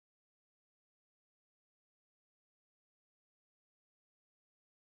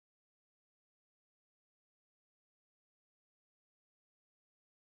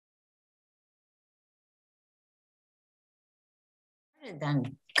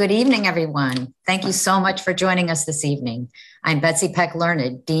Then, good evening, everyone. Thank you so much for joining us this evening. I'm Betsy Peck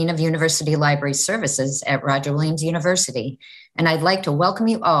Learned, Dean of University Library Services at Roger Williams University, and I'd like to welcome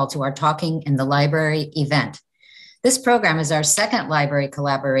you all to our Talking in the Library event. This program is our second library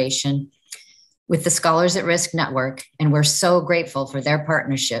collaboration with the Scholars at Risk Network, and we're so grateful for their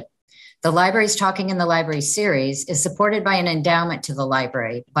partnership. The Library's Talking in the Library series is supported by an endowment to the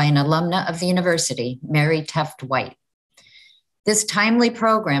library by an alumna of the university, Mary Teft White. This timely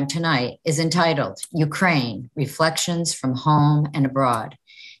program tonight is entitled Ukraine, Reflections from Home and Abroad,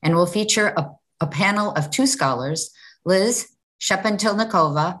 and will feature a panel of two scholars, Liz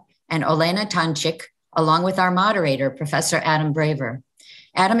Shepentilnikova and Olena Tanchik, along with our moderator, Professor Adam Braver.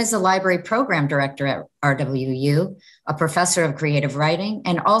 Adam is the library program director at RWU, a professor of creative writing,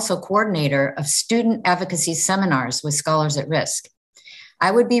 and also coordinator of student advocacy seminars with Scholars at Risk. I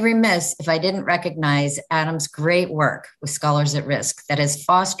would be remiss if I didn't recognize Adam's great work with Scholars at Risk that has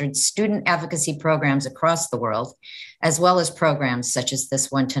fostered student advocacy programs across the world, as well as programs such as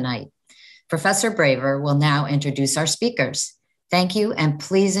this one tonight. Professor Braver will now introduce our speakers. Thank you, and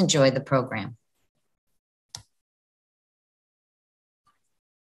please enjoy the program.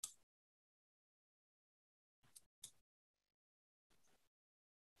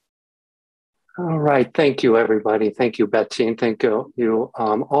 All right, thank you, everybody. Thank you, Betsy, and thank you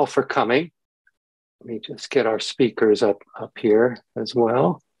all for coming. Let me just get our speakers up here as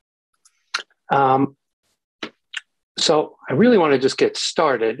well. So I really want to just get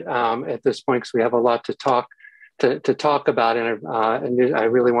started at this point because we have a lot to talk about, and I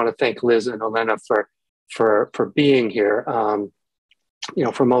really want to thank Liz and Olena for being here. You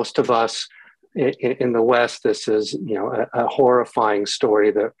know, for most of us in the West, this is a horrifying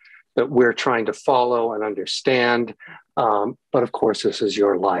story that we're trying to follow and understand. But of course, this is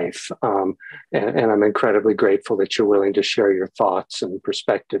your life. And I'm incredibly grateful that you're willing to share your thoughts and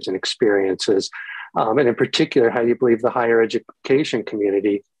perspectives and experiences. And in particular, how you believe the higher education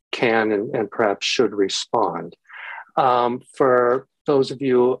community can and perhaps should respond. For those of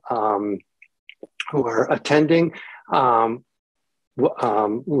you who are attending,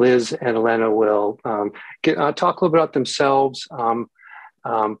 Liz and Elena will talk a little bit about themselves,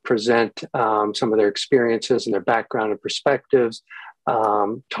 present some of their experiences and their background and perspectives,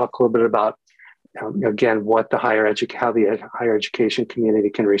 talk a little bit about, again, what the how the higher education community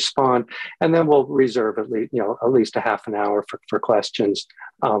can respond, and then we'll reserve at least a half an hour for questions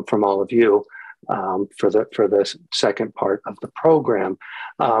from all of you for the second part of the program.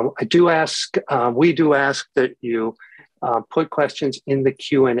 We do ask that you put questions in the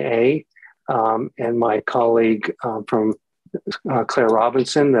Q&A, and my colleague from Claire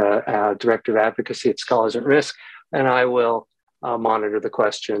Robinson, the Director of Advocacy at Scholars at Risk, and I will monitor the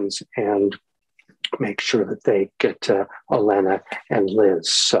questions and make sure that they get to Olena and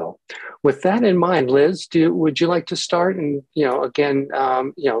Liz. So with that in mind, Liz, would you like to start? And, again,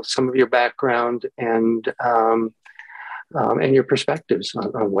 some of your background and your perspectives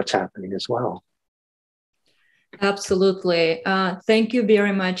on what's happening as well. Absolutely. Thank you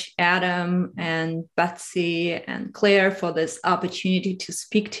very much, Adam and Betsy and Claire, for this opportunity to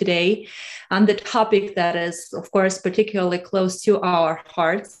speak today on the topic that is, of course, particularly close to our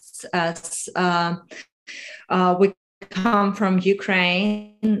hearts as we come from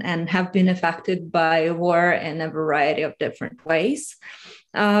Ukraine and have been affected by war in a variety of different ways.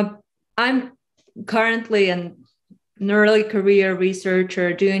 I'm currently an early career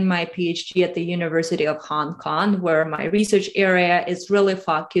researcher doing my PhD at the University of Hong Kong, where my research area is really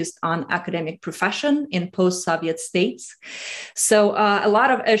focused on academic profession in post-Soviet states. So a lot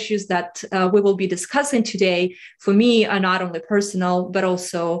of issues that we will be discussing today for me are not only personal, but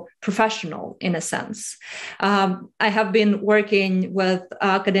also professional in a sense. I have been working with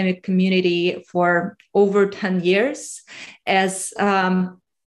academic community for over 10 years as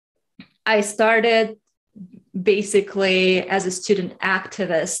I started basically as a student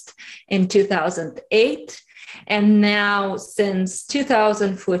activist in 2008. And now since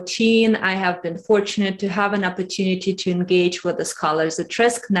 2014, I have been fortunate to have an opportunity to engage with the Scholars at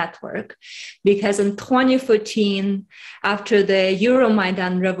Risk Network, because in 2014, after the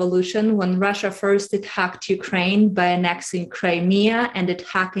Euromaidan revolution, when Russia first attacked Ukraine by annexing Crimea and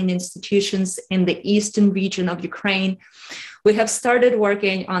attacking institutions in the eastern region of Ukraine, we have started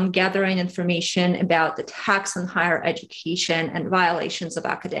working on gathering information about attacks on higher education and violations of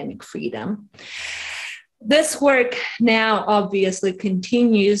academic freedom. This work now obviously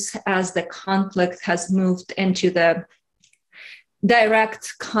continues as the conflict has moved into the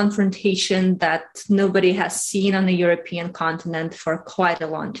direct confrontation that nobody has seen on the European continent for quite a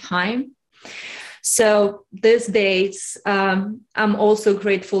long time. So these days, I'm also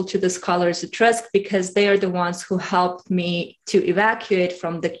grateful to the Scholars at Risk because they are the ones who helped me to evacuate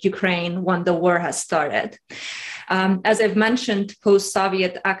from the Ukraine when the war has started. As I've mentioned,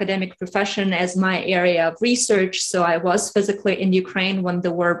 post-Soviet academic profession is my area of research. So I was physically in Ukraine when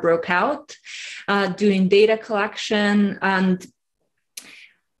the war broke out, doing data collection. And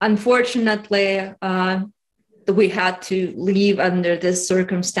unfortunately, we had to leave under these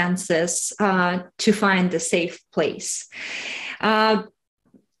circumstances to find a safe place.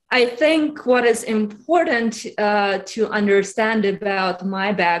 I think what is important to understand about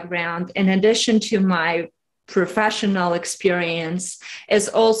my background, in addition to my professional experience, is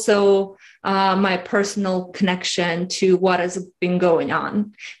also my personal connection to what has been going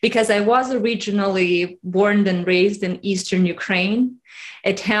on. Because I was originally born and raised in Eastern Ukraine,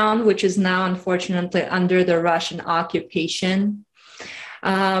 a town which is now unfortunately under the Russian occupation.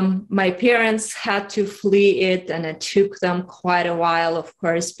 My parents had to flee it, and it took them quite a while, of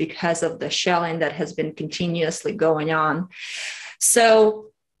course, because of the shelling that has been continuously going on. So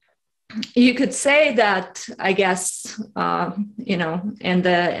you could say that, I guess, in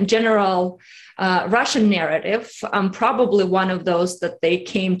the general Russian narrative, I'm probably one of those that they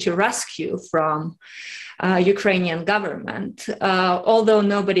came to rescue from Ukrainian government, although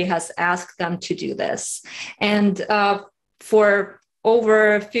nobody has asked them to do this. And for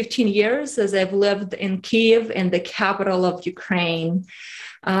over 15 years, as I've lived in Kyiv, in the capital of Ukraine,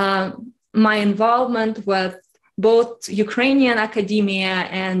 my involvement with both Ukrainian academia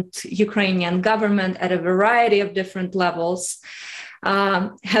and Ukrainian government at a variety of different levels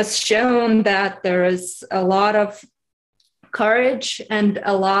has shown that there is a lot of courage and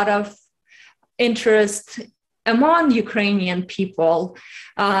a lot of interest among Ukrainian people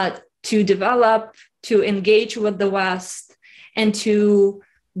to develop, to engage with the West, and to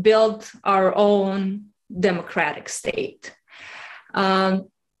build our own democratic state.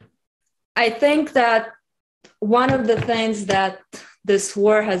 I think that one of the things that this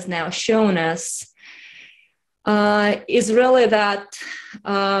war has now shown us is really that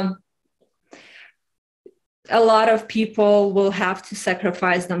a lot of people will have to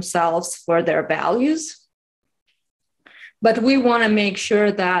sacrifice themselves for their values. But we want to make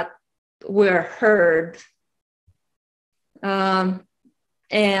sure that we're heard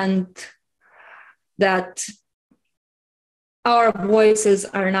and that our voices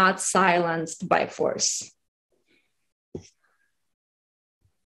are not silenced by force.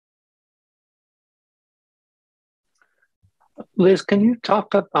 Liz, can you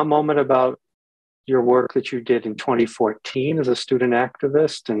talk a moment about your work that you did in 2014 as a student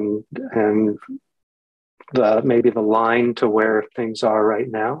activist and maybe the line to where things are right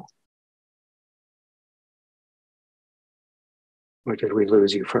now? Or did we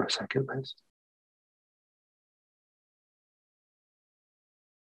lose you for a second, Liz?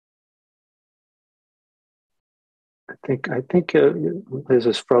 I think Liz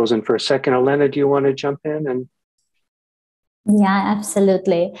is frozen for a second. Elena, do you want to jump in and? Yeah,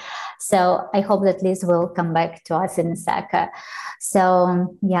 absolutely. So I hope that Liz will come back to us in a sec.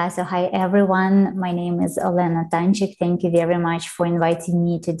 So hi everyone. My name is Elena Tanchik. Thank you very much for inviting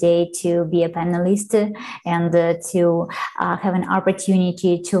me today to be a panelist and to have an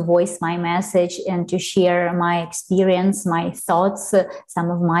opportunity to voice my message and to share my experience, my thoughts, some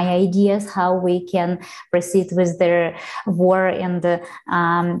of my ideas, how we can proceed with the war and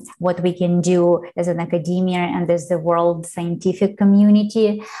what we can do as an academia and as the world scientific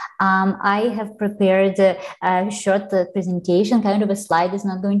community. I have prepared a short presentation, kind of a slide. It's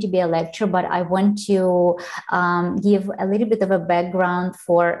not going to be a lecture, but I want to give a little bit of a background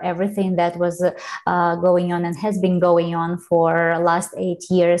for everything that was going on and has been going on for last 8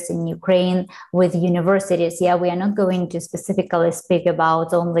 years in Ukraine with universities. Yeah, we are not going to specifically speak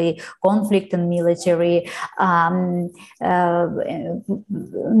about only conflict and military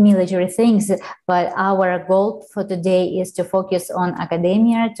things, but our goal for today is to focus on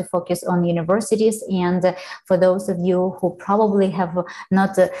academia, to focus on universities. And for those of you who probably have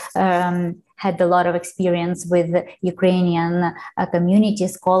not had a lot of experience with Ukrainian community,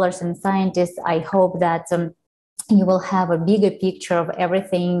 scholars and scientists, I hope that you will have a bigger picture of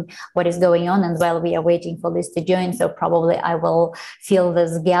everything, what is going on. And while we are waiting for this to join, so probably I will fill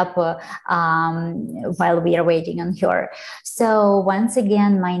this gap while we are waiting on her. So once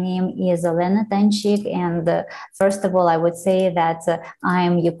again, my name is Elena Tanchik. And first of all, I would say that I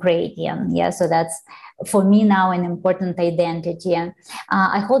am Ukrainian. Yeah, so that's for me now an important identity.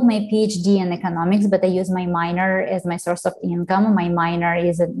 I hold my PhD in economics, but I use my minor as my source of income. My minor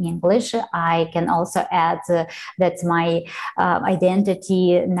is in English. I can also add that my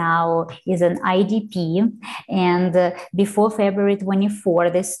identity now is an IDP. And before February 24,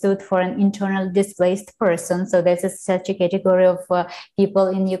 this stood for an internally displaced person. So this is such a category of people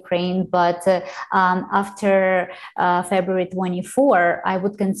in Ukraine. But after February 24, I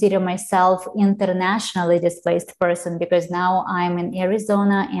would consider myself internationally displaced person, because now I'm in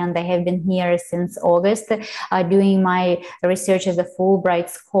Arizona and I have been here since August doing my research as a Fulbright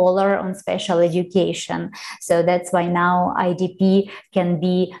scholar on special education. So that's why now IDP can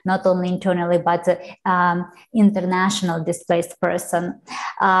be not only internally but international displaced person.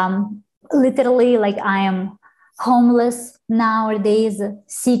 Literally, like, I am homeless nowadays,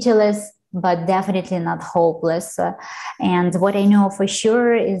 cityless, but definitely not hopeless. And what I know for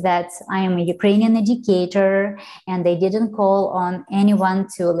sure is that I am a Ukrainian educator, and they didn't call on anyone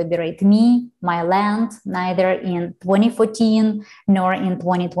to liberate me, my land, neither in 2014 nor in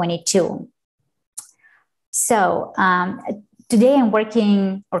 2022. So today I'm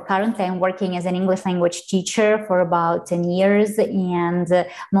working, or currently I'm working as an English language teacher for about 10 years. And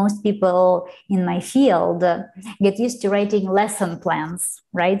most people in my field get used to writing lesson plans,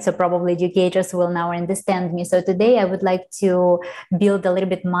 right? So probably educators will now understand me. So today I would like to build a little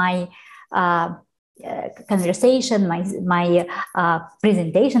bit my conversation, my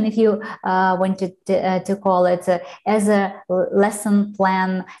presentation, if you wanted to call it, as a lesson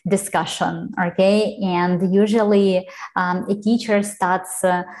plan discussion, okay? And usually a teacher starts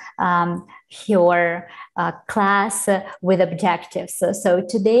your class with objectives. So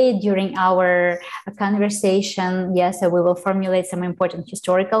today, during our conversation, yes, we will formulate some important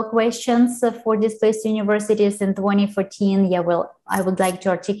historical questions for displaced universities in 2014. Yeah, well, I would like to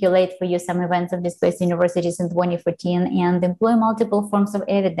articulate for you some events of displaced universities in 2014 and employ multiple forms of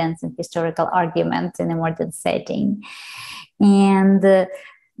evidence and historical arguments in a modern setting. And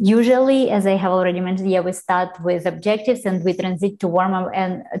usually, as I have already mentioned, yeah, we start with objectives and we transit to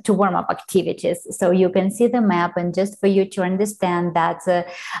warm-up activities. So you can see the map, and just for you to understand that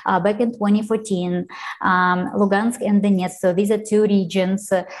back in 2014, Lugansk and Donetsk, so these are two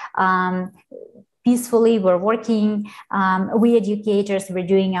regions, peacefully we're working, we educators were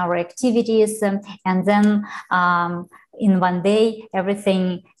doing our activities, and then in one day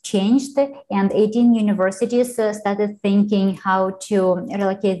everything changed, and 18 universities started thinking how to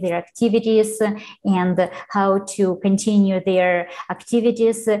relocate their activities and how to continue their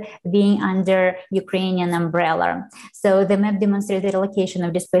activities being under Ukrainian umbrella. So the map demonstrates the relocation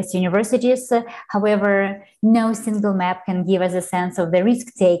of displaced universities. However, no single map can give us a sense of the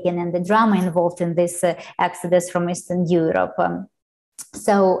risk taken and the drama involved in this exodus from Eastern Europe.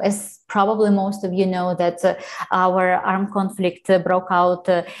 So as probably most of you know, that our armed conflict broke out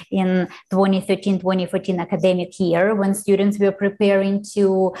in 2013-2014 academic year, when students were preparing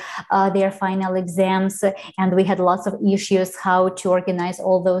to their final exams, and we had lots of issues how to organize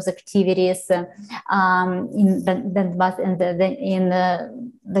all those activities in Donbass and in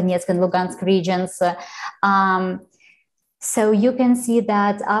Donetsk and Lugansk regions. So you can see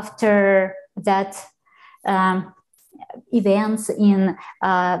that after that events in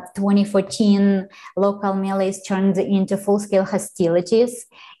 2014, local melees turned into full-scale hostilities.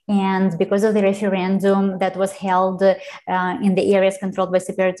 And because of the referendum that was held in the areas controlled by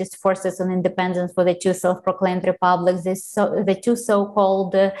separatist forces on independence for the two self-proclaimed republics, the two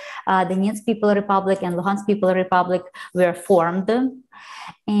so-called Donetsk People Republic and Luhansk People Republic were formed.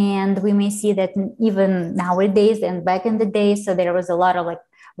 And we may see that even nowadays and back in the day, so there was a lot of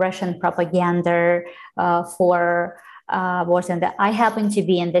Russian propaganda for wars, and I happen to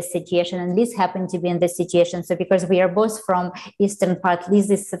be in this situation, and Liz happened to be in this situation. So because we are both from eastern part, Liz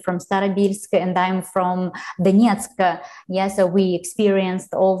is from Starobilsk and I'm from Donetsk. Yeah, so we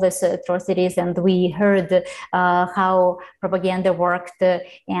experienced all these atrocities, and we heard how propaganda worked,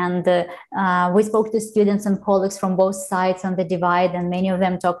 and we spoke to students and colleagues from both sides on the divide, and many of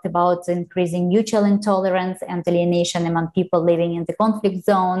them talked about increasing mutual intolerance and alienation among people living in the conflict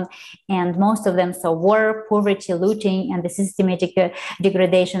zone, and most of them saw war, poverty, looting, and the systematic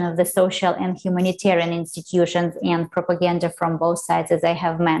degradation of the social and humanitarian institutions, and propaganda from both sides, as I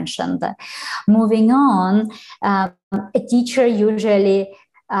have mentioned. Moving on, a teacher usually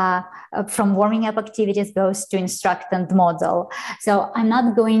from warming up activities goes to instruct and model. So I'm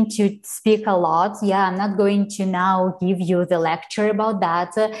not going to speak a lot. Yeah, I'm not going to now give you the lecture about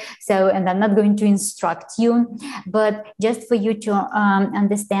that. And I'm not going to instruct you, but just for you to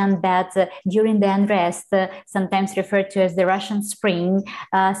understand that during the unrest, sometimes referred to as the Russian Spring,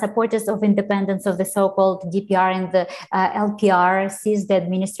 supporters of independence of the so-called DPR and the LPR seized the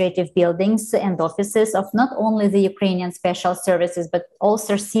administrative buildings and offices of not only the Ukrainian special services, but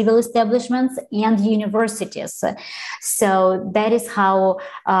also civil establishments and universities. So that is how,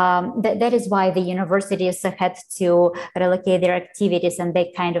 that is why the universities had to relocate their activities, and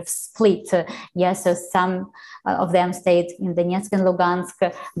they kind of split. So some of them stayed in Donetsk and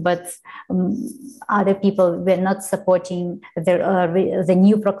Lugansk, but other people were not supporting the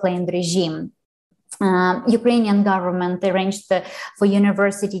new proclaimed regime. Ukrainian government arranged for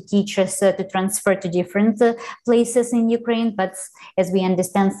university teachers to transfer to different places in Ukraine, but as we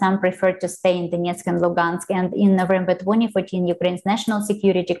understand, some preferred to stay in Donetsk and Lugansk. And in November 2014, Ukraine's National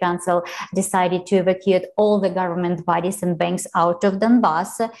Security Council decided to evacuate all the government bodies and banks out of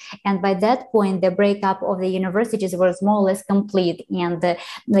Donbass. And by that point, the breakup of the universities was more or less complete, and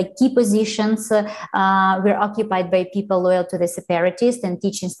the key positions were occupied by people loyal to the separatists, and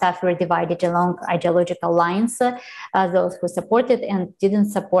teaching staff were divided along ideological lines, those who supported and didn't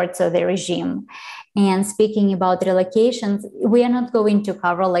support the regime. And speaking about relocations, we are not going to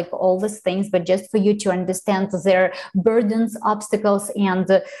cover all these things, but just for you to understand their burdens, obstacles,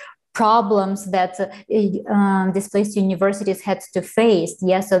 and problems that displaced universities had to face.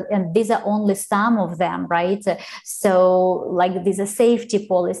 Yes, and these are only some of them, right? So these are safety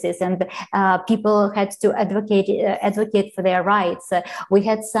policies, and people had to advocate for their rights. We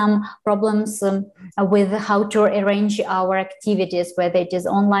had some problems with how to arrange our activities, whether it is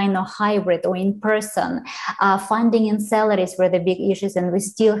online or hybrid or in person. Funding and salaries were the big issues, and we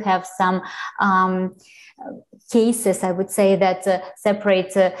still have some cases, I would say, that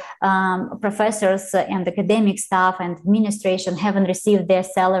separate professors and academic staff and administration haven't received their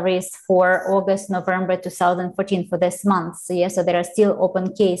salaries for August, November 2014 for this month. So there are still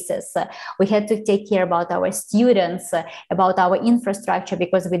open cases. We had to take care about our students, about our infrastructure,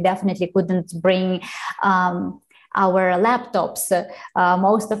 because we definitely couldn't bring our laptops,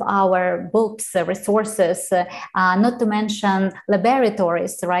 most of our books, resources, not to mention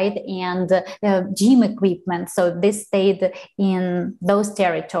laboratories, right, and gym equipment. So this stayed in those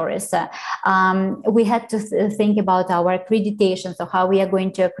territories. We had to think about our accreditation, so how we are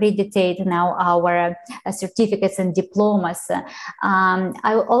going to accreditate now our certificates and diplomas.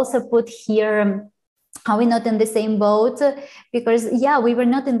 I also put here, are we not in the same boat? Because, we were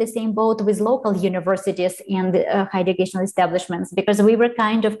not in the same boat with local universities and higher educational establishments, because we were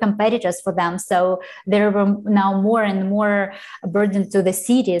kind of competitors for them. So there were now more and more burden to the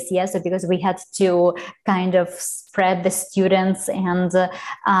cities, so because we had to kind of spread the students and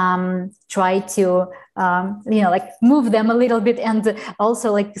try to move them a little bit, and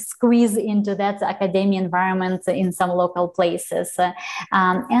also squeeze into that academic environment in some local places.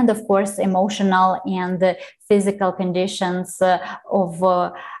 And of course, emotional and physical conditions of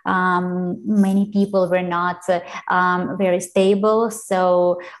many people were not very stable.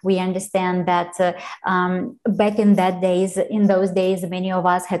 So we understand that back in those days, many of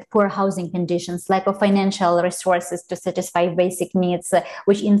us had poor housing conditions, lack of financial resources to satisfy basic needs,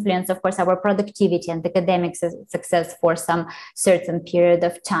 which influence, of course, our productivity and academic success for some certain period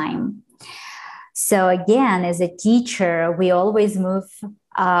of time. So again, as a teacher, we always move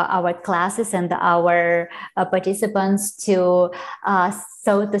our classes and our participants to,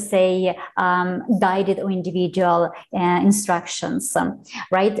 so to say, guided or individual instructions,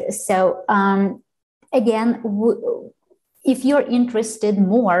 right? So again, if you're interested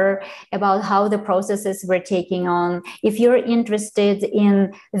more about how the processes were taking on, if you're interested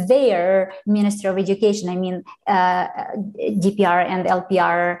in their Ministry of Education, I mean, DPR and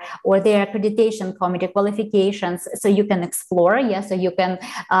LPR, or their accreditation committee qualifications, so you can explore, so you can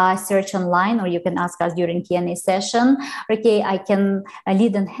search online, or you can ask us during Q&A session. Okay, I can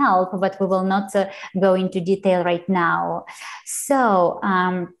lead and help, but we will not go into detail right now. So,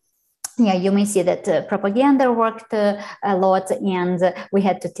 you may see that propaganda worked a lot, and we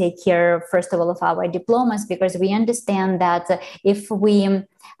had to take care, first of all, of our diplomas, because we understand that if we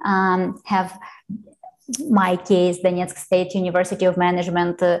have, my case, Donetsk State University of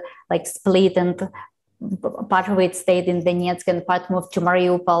Management, split, and part of it stayed in Donetsk and part moved to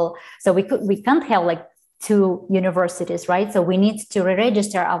Mariupol. So we can't have to universities, right? So we need to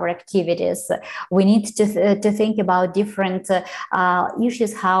re-register our activities. We need to think about different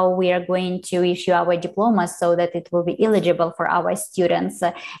issues, how we are going to issue our diplomas so that it will be eligible for our students.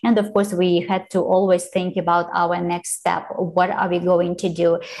 And of course, we had to always think about our next step. What are we going to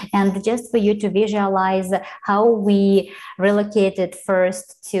do? And just for you to visualize how we relocated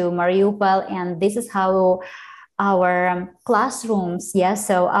first to Mariupol, and this is how our classrooms,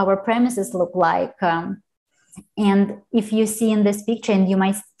 so our premises look like. And if you see in this picture, and you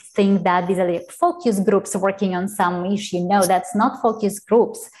might think that these are like focus groups working on some issue. No, that's not focus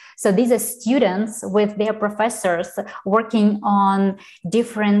groups. So these are students with their professors working on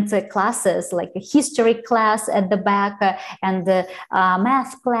different classes, like a history class at the back and the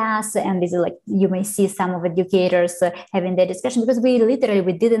math class. And these are like, you may see some of educators having their discussion, because we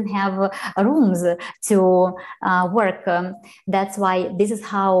didn't have rooms to work. That's why this is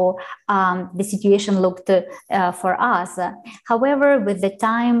how the situation looked for us. However, with the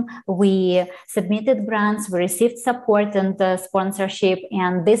time, we submitted grants, we received support and sponsorship,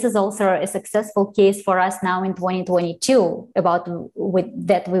 and this is also a successful case for us now in 2022, about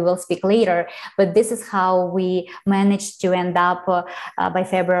that we will speak later. But this is how we managed to end up by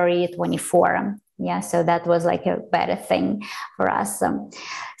February 24. Yeah, so that was like a better thing for us.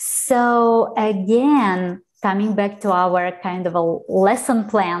 So again, coming back to our kind of a lesson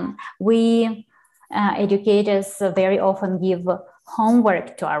plan, we educators very often give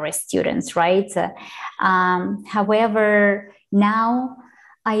homework to our students, right? However, now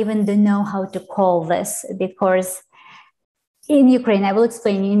I even don't know how to call this, because in Ukraine, I will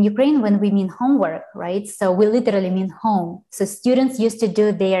explain you, in Ukraine, when we mean homework, right? So we literally mean home. So students used to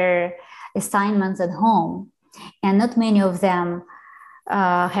do their assignments at home, and not many of them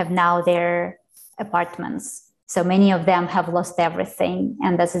have now their apartments. So many of them have lost everything.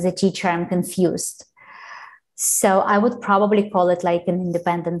 And as a teacher, I'm confused. So I would probably call it like an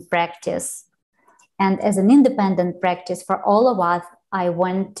independent practice. And as an independent practice for all of us, I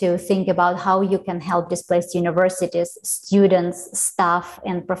want to think about how you can help displaced universities, students, staff,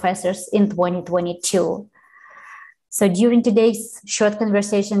 and professors in 2022. So during today's short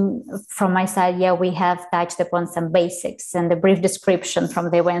conversation from my side, we have touched upon some basics and a brief description from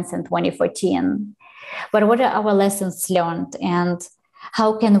the events in 2014. But what are our lessons learned, and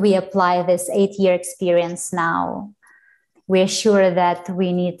how can we apply this 8-year experience now? We are sure that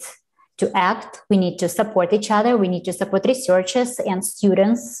we need to act, we need to support each other, we need to support researchers and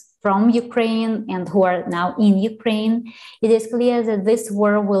students from Ukraine and who are now in Ukraine. It is clear that this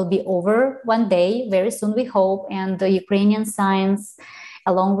war will be over one day, very soon we hope, and the Ukrainian science,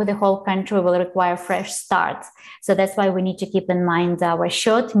 along with the whole country, will require a fresh start. So that's why we need to keep in mind our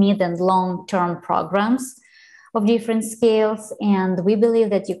short, mid, and long-term programs of different scales. And we believe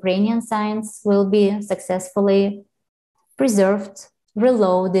that Ukrainian science will be successfully preserved,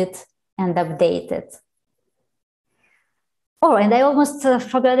 reloaded, and updated. Oh, and I almost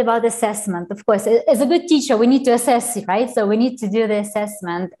forgot about assessment. Of course, as a good teacher, we need to assess, right? So we need to do the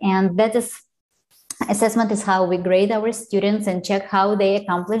assessment, and assessment is how we grade our students and check how they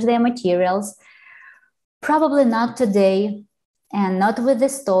accomplish their materials. Probably not today, and not with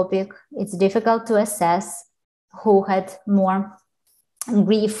this topic. It's difficult to assess who had more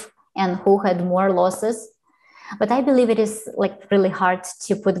grief and who had more losses. But I believe it is like really hard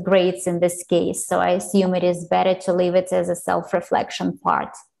to put grades in this case. So I assume it is better to leave it as a self-reflection part.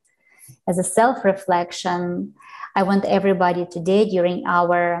 As a self-reflection, I want everybody today during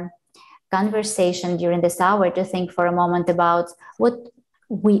our conversation, during this hour, to think for a moment about what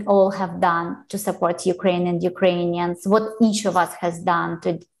we all have done to support Ukraine and Ukrainians, what each of us has done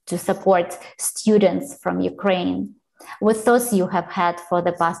to support students from Ukraine, what thoughts you have had for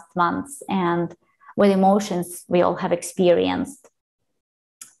the past months, and what emotions we all have experienced.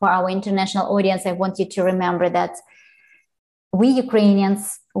 For our international audience, I want you to remember that we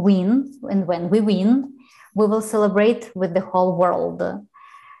Ukrainians win, and when we win, we will celebrate with the whole world.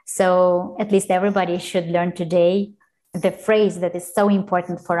 So at least everybody should learn today the phrase that is so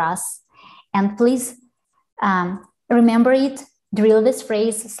important for us. And please remember it, drill this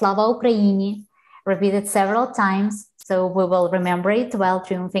phrase, Slava Ukraini, repeat it several times. So we will remember it while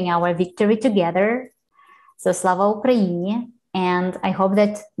triumphing our victory together. So Slava Ukraini. And I hope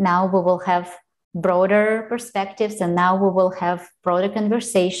that now we will have broader perspectives, and now we will have broader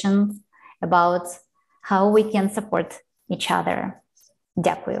conversations about how we can support each other.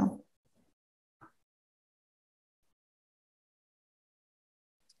 Дякую.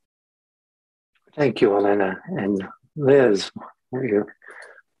 Thank you, Elena. And Liz, we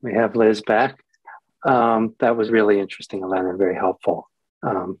have Liz back. That was really interesting, Elena, very helpful.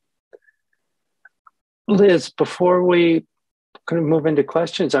 Liz, before we kind of move into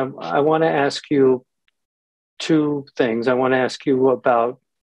questions, I want to ask you two things. I want to ask you about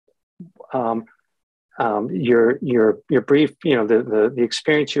your brief, the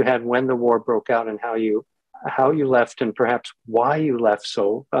experience you had when the war broke out and how you left, and perhaps why you left.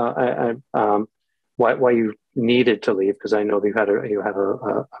 So why you needed to leave, because I know that you had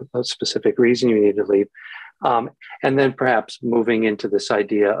a specific reason you needed to leave, and then perhaps moving into this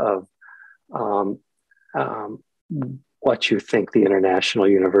idea of what you think the international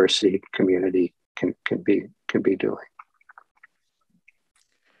university community can be doing.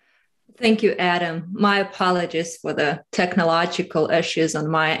 Thank you, Adam. My apologies for the technological issues on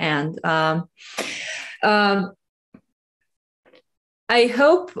my end. I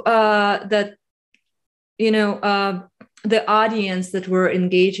hope that the audience that we're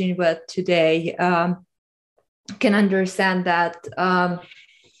engaging with today can understand that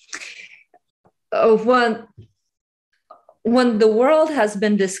when the world has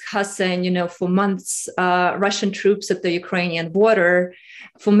been discussing, for months, Russian troops at the Ukrainian border,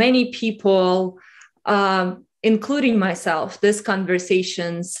 for many people, including myself, these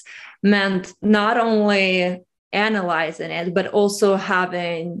conversations meant not only analyzing it, but also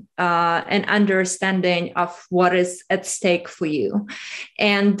having an understanding of what is at stake for you.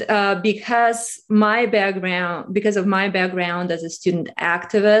 And because of my background as a student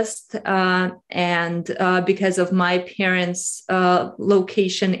activist, and because of my parents'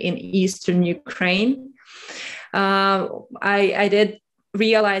 location in Eastern Ukraine, I did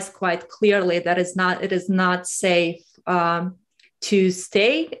realize quite clearly that it is not safe to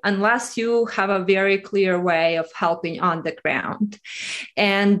stay unless you have a very clear way of helping on the ground.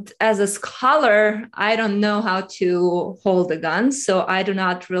 And as a scholar, I don't know how to hold a gun, so I do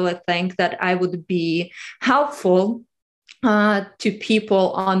not really think that I would be helpful to people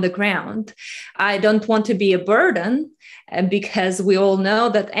on the ground. I don't want to be a burden, because we all know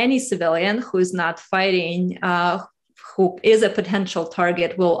that any civilian who is not fighting, who is a potential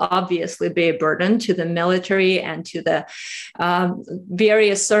target, will obviously be a burden to the military and to the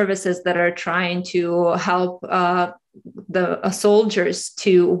various services that are trying to help the soldiers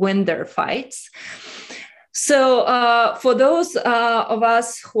to win their fights. So for those of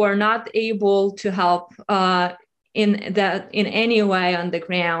us who are not able to help in any way on the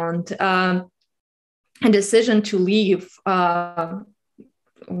ground, a decision to leave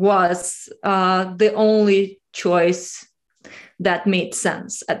was the only choice that made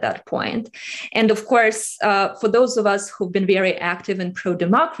sense at that point. And of course, for those of us who've been very active in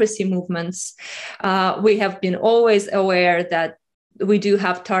pro-democracy movements, we have been always aware that we do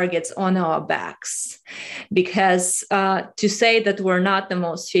have targets on our backs, because to say that we're not the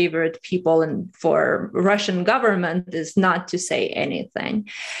most favored people for Russian government is not to say anything.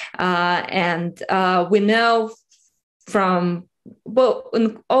 And we know from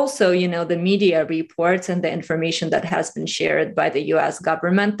and also, the media reports and the information that has been shared by the US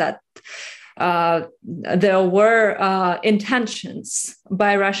government that there were intentions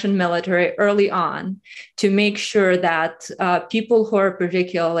by Russian military early on to make sure that people who are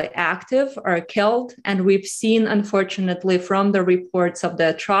particularly active are killed. And we've seen, unfortunately, from the reports of the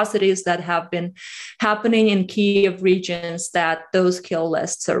atrocities that have been happening in Kyiv regions, that those kill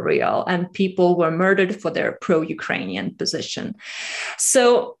lists are real and people were murdered for their pro-Ukrainian position.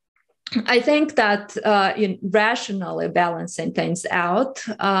 So I think that rationally balancing things out,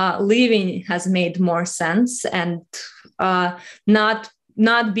 leaving has made more sense, and not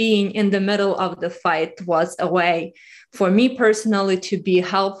being in the middle of the fight was a way for me personally to be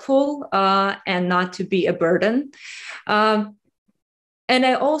helpful and not to be a burden. And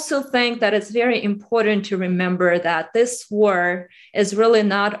I also think that it's very important to remember that this war is really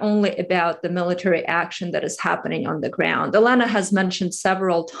not only about the military action that is happening on the ground. Elena has mentioned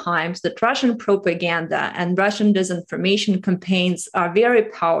several times that Russian propaganda and Russian disinformation campaigns are very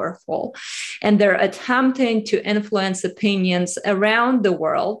powerful, and they're attempting to influence opinions around the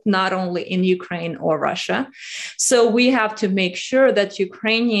world, not only in Ukraine or Russia. So we have to make sure that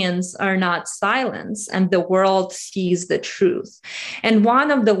Ukrainians are not silenced and the world sees the truth. And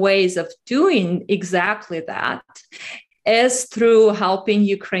one of the ways of doing exactly that is through helping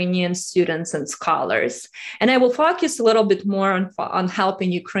Ukrainian students and scholars. And I will focus a little bit more on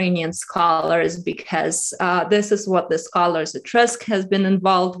helping Ukrainian scholars, because this is what the Scholars at Risk has been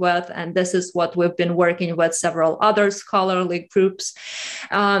involved with, and this is what we've been working with several other scholarly groups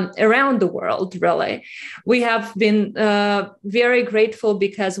around the world, really. We have been very grateful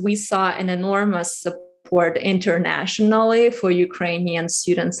because we saw an enormous support internationally for Ukrainian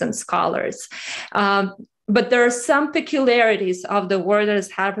students and scholars. but there are some peculiarities of the war that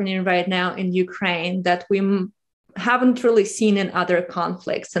is happening right now in Ukraine that we haven't really seen in other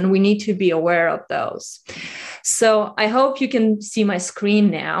conflicts, and we need to be aware of those. So I hope you can see my screen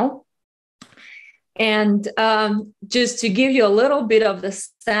now. And just to give you a little bit of the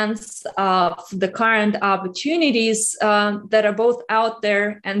sense of the current opportunities that are both out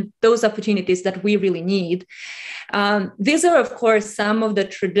there and those opportunities that we really need. These are, of course, some of the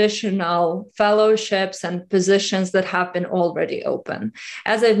traditional fellowships and positions that have been already open.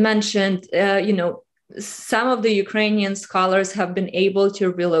 As I've mentioned, some of the Ukrainian scholars have been able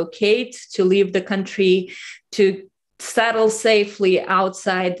to relocate, to leave the country, to settle safely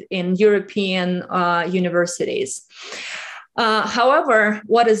outside in European universities. However,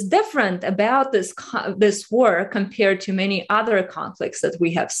 what is different about this war compared to many other conflicts that we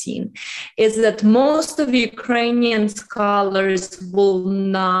have seen is that most of Ukrainian scholars will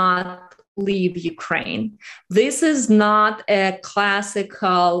not leave Ukraine. This is not a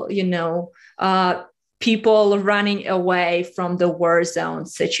classical, people running away from the war zone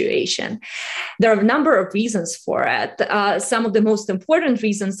situation. There are a number of reasons for it. Some of the most important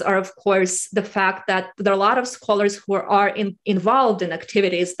reasons are, of course, the fact that there are a lot of scholars who are involved in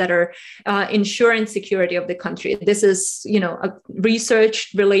activities that are ensuring security of the country. This is, research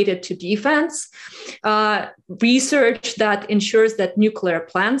related to defense, research that ensures that nuclear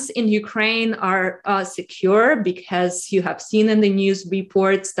plants in Ukraine are secure, because you have seen in the news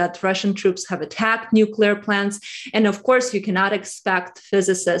reports that Russian troops have attacked nuclear plants. And of course, you cannot expect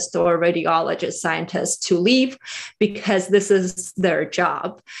physicists or radiologists, scientists to leave, because this is their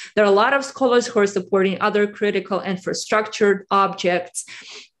job. There are a lot of scholars who are supporting other critical infrastructure objects,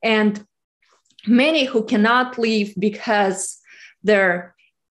 and many who cannot leave because they're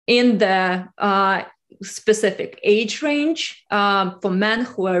in the specific age range. For men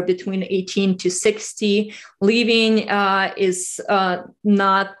who are between 18 to 60, leaving is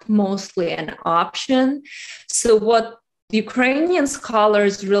not mostly an option. So what Ukrainian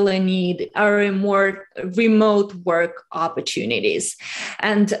scholars really need are more remote work opportunities.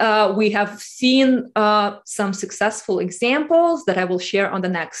 And we have seen some successful examples that I will share on the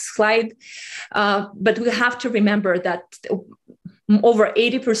next slide. But we have to remember that over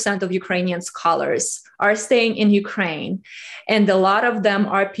 80% of Ukrainian scholars are staying in Ukraine. And a lot of them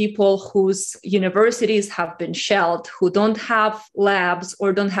are people whose universities have been shelled, who don't have labs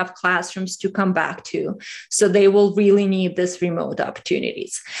or don't have classrooms to come back to. So they will really need these remote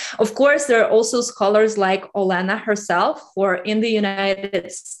opportunities. Of course, there are also scholars like Olena herself, who are in the United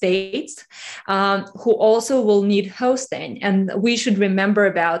States, who also will need hosting. And we should remember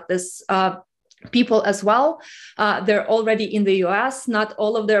about this people as well. They're already in the US. Not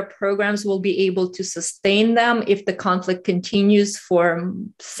all of their programs will be able to sustain them if the conflict continues for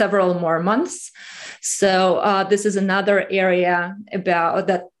several more months. So this is another area about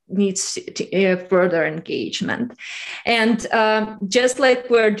that needs further engagement. And just like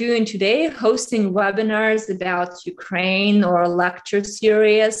we're doing today, hosting webinars about Ukraine or lecture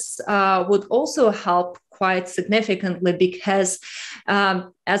series would also help quite significantly, because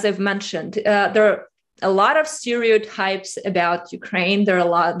as I've mentioned, there are a lot of stereotypes about Ukraine.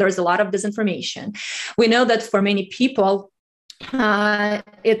 There's a lot of disinformation. We know that for many people,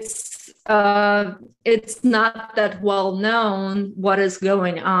 it's not that well known what is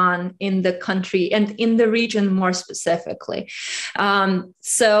going on in the country and in the region more specifically.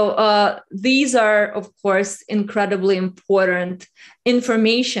 So these are, of course, incredibly important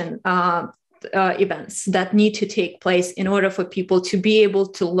information events that need to take place in order for people to be able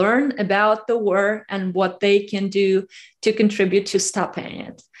to learn about the war and what they can do to contribute to stopping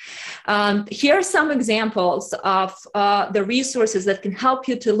it. Here are some examples of the resources that can help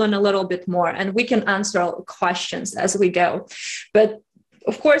you to learn a little bit more, and we can answer all questions as we go. But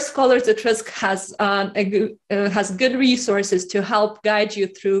of course, Scholars at Risk has good resources to help guide you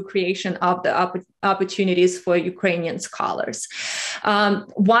through creation of the opportunities for Ukrainian scholars.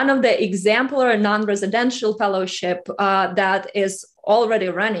 One of the exemplary non-residential fellowship that is already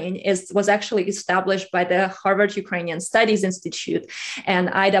running was actually established by the Harvard Ukrainian Studies Institute and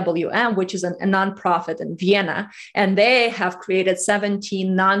IWM, which is a nonprofit in Vienna. And they have created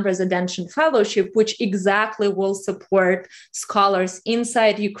 17 non-residential fellowship, which exactly will support scholars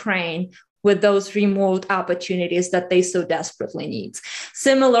inside Ukraine with those remote opportunities that they so desperately need.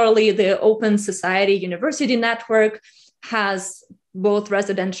 Similarly, the Open Society University Network has both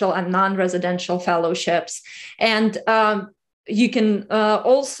residential and non-residential fellowships. And you can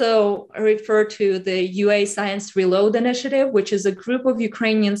also refer to the UA Science Reload Initiative, which is a group of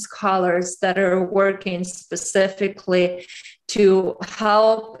Ukrainian scholars that are working specifically to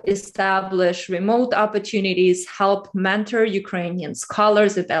help establish remote opportunities, help mentor Ukrainian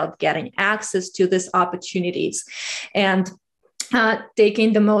scholars about getting access to these opportunities, and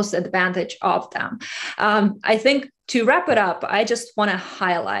taking the most advantage of them. I think to wrap it up, I just want to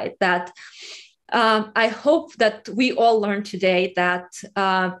highlight that I hope that we all learned today that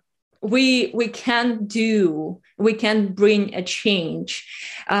we can bring a change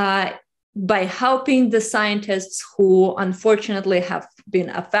by helping the scientists who unfortunately have been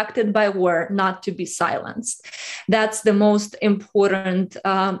affected by war not to be silenced. That's the most important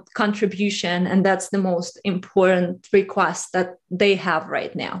contribution, and that's the most important request that they have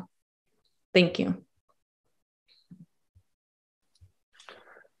right now. Thank you.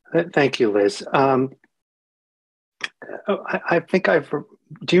 Thank you, Liz. I think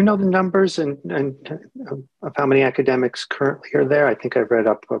do you know the numbers and of how many academics currently are there? I think I've read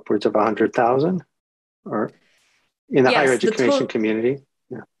upwards of 100,000 or in the higher education community.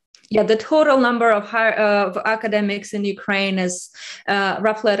 Yeah, the total number of academics in Ukraine is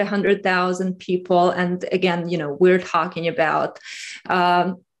roughly at 100,000 people. And again, we're talking about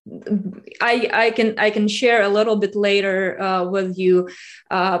I can share a little bit later with you.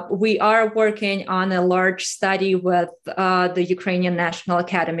 We are working on a large study with the Ukrainian National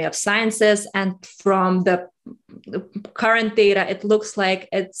Academy of Sciences, and from the current data, it looks like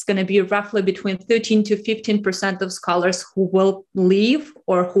it's going to be roughly between 13 to 15% of scholars who will leave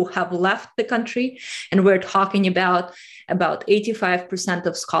or who have left the country, and we're talking about 85%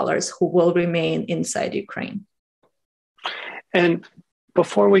 of scholars who will remain inside Ukraine. And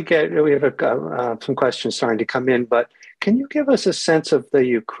before we have some questions starting to come in, but can you give us a sense of the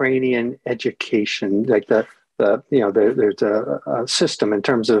Ukrainian education, like there's a system in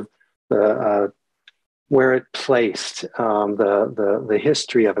terms of where it placed, the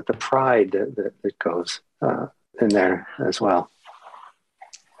history of it, the pride that goes in there as well?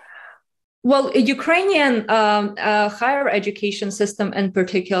 Well, Ukrainian higher education system in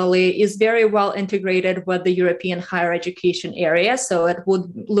particularly is very well integrated with the European higher education area. So it would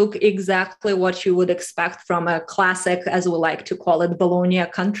look exactly what you would expect from a classic, as we like to call it, Bologna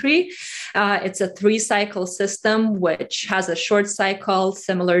country. It's a 3-cycle system, which has a short cycle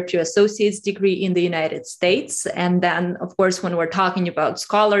similar to associate's degree in the United States. And then, of course, when we're talking about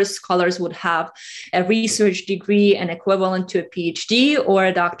scholars would have a research degree, an equivalent to a PhD or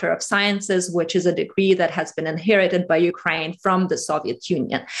a Doctor of Science, which is a degree that has been inherited by Ukraine from the Soviet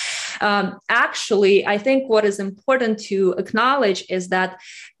Union. Actually, I think what is important to acknowledge is that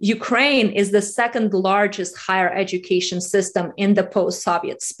Ukraine is the second largest higher education system in the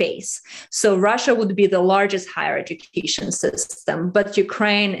post-Soviet space. So Russia would be the largest higher education system, but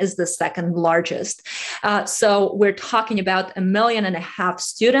Ukraine is the second largest. So we're talking about 1.5 million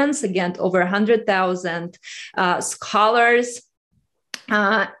students, again, over 100,000 scholars,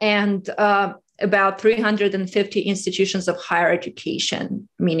 and about 350 institutions of higher education,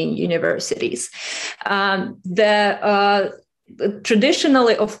 meaning universities.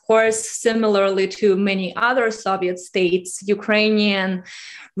 Traditionally, of course, similarly to many other Soviet states, Ukrainian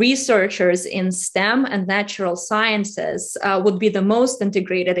researchers in STEM and natural sciences would be the most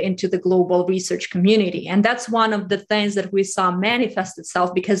integrated into the global research community. And that's one of the things that we saw manifest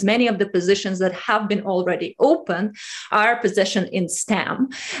itself, because many of the positions that have been already open are positioned in STEM,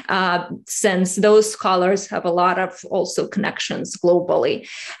 since those scholars have a lot of also connections globally.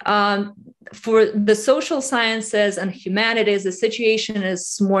 For the social sciences and humanities, the situation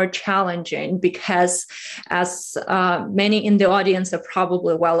is more challenging because, as many in the audience are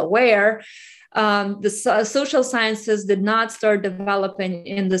probably well aware, the social sciences did not start developing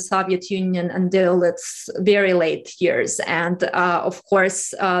in the Soviet Union until its very late years. And of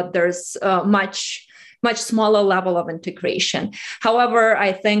course, there's much smaller level of integration. However,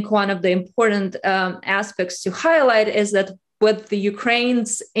 I think one of the important aspects to highlight is that with the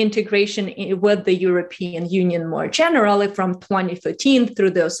Ukraine's integration with the European Union more generally from 2013 through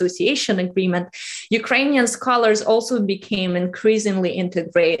the association agreement, Ukrainian scholars also became increasingly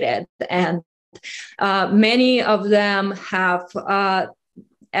integrated, and many of them have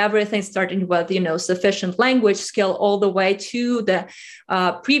everything starting with, sufficient language skill all the way to the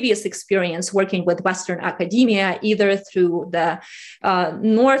previous experience working with Western academia, either through the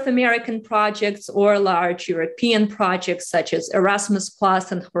North American projects or large European projects such as Erasmus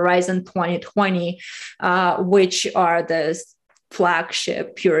Plus and Horizon 2020, which are the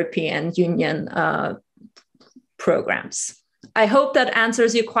flagship European Union programs. I hope that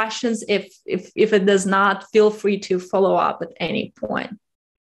answers your questions. If it does not, feel free to follow up at any point.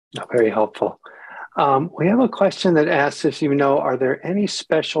 Very helpful. We have a question that asks if are there any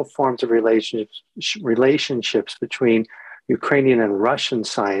special forms of relationships between Ukrainian and Russian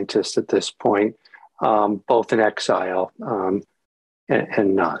scientists at this point, both in exile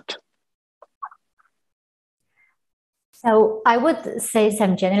and not. So I would say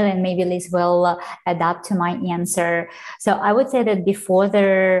some general, and maybe Liz will adapt to my answer. So I would say that before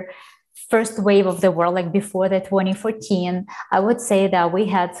the first wave of the war, like before the 2014, I would say that we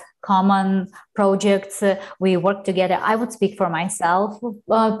had common projects. We worked together. I would speak for myself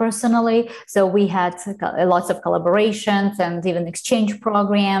personally. So we had lots of collaborations and even exchange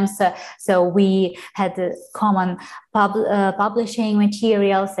programs. So we had common publishing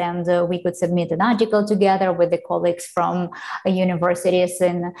materials, and we could submit an article together with the colleagues from universities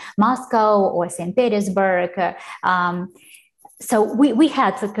in Moscow or St. Petersburg. So we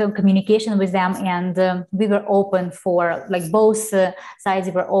had communication with them, and we were open for, like, both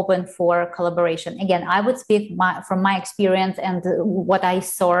sides were open for collaboration. Again, I would speak from my experience and what I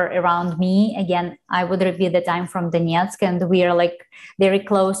saw around me. Again, I would repeat the time from Donetsk, and we are like very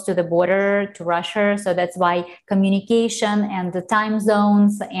close to the border to Russia. So that's why communication and the time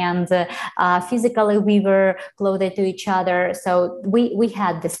zones and physically we were closer to each other. So we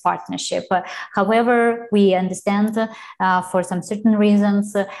had this partnership. However, we understand for some certain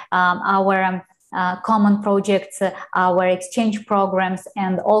reasons, our common projects, our exchange programs,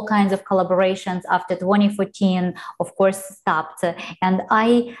 and all kinds of collaborations after 2014, of course, stopped. And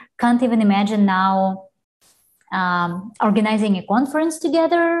I can't even imagine now organizing a conference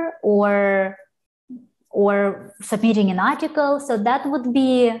together or submitting an article. So that would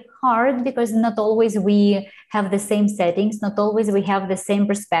be hard because not always we have the same settings, not always we have the same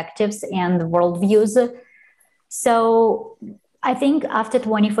perspectives and worldviews. So I think after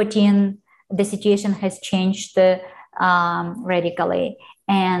 2014, the situation has changed radically.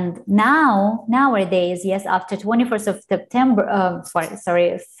 And nowadays, yes, after 21st of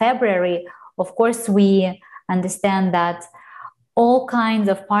February, of course, we understand that all kinds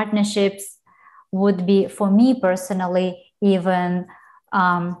of partnerships would be, for me personally, even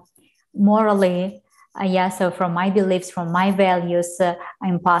morally, so from my beliefs, from my values,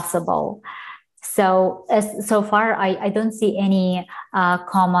 impossible. So so far, I don't see any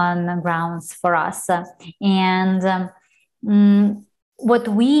common grounds for us. And what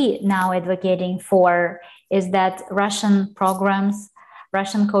we now advocating for is that Russian programs,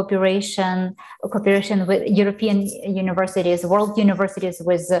 Russian cooperation with European universities, world universities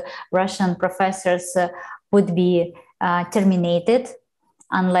with Russian professors would be terminated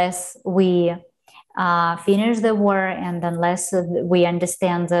unless we finish the war and unless we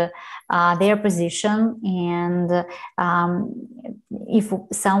understand their position. And if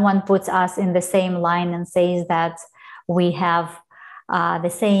someone puts us in the same line and says that we have the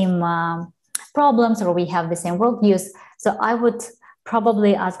same problems or we have the same worldviews, so I would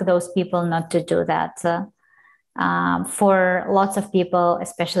probably ask those people not to do that. For lots of people,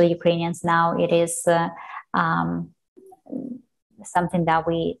 especially Ukrainians now, it is something that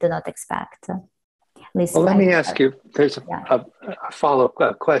we do not expect. Well, let me ask you, there's a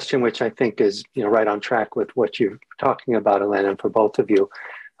follow-up question, which I think is right on track with what you're talking about, Elena, for both of you,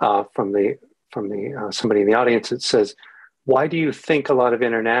 from somebody in the audience that says, why do you think a lot of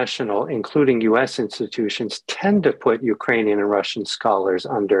international, including US institutions, tend to put Ukrainian and Russian scholars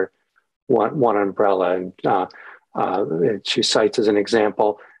under one umbrella? And she cites as an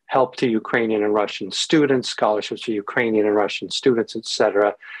example, help to Ukrainian and Russian students, scholarships to Ukrainian and Russian students,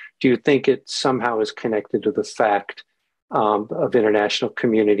 etc. Do you think it somehow is connected to the fact of international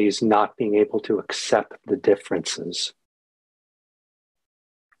communities not being able to accept the differences?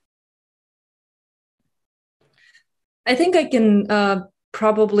 I think I can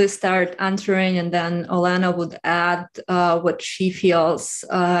probably start answering, and then Olena would add what she feels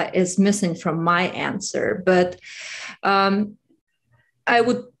is missing from my answer. But I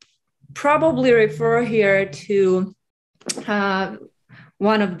would probably refer here to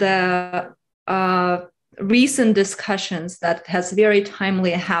one of the recent discussions that has very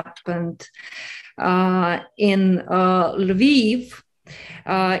timely happened in Lviv,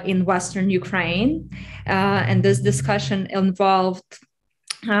 in Western Ukraine. And this discussion involved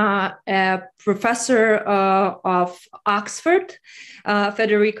a professor of Oxford,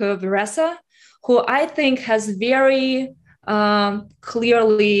 Federico Veresa, who I think has very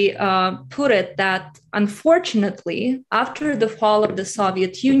clearly put it that, unfortunately, after the fall of the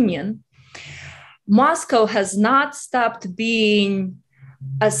Soviet Union, Moscow has not stopped being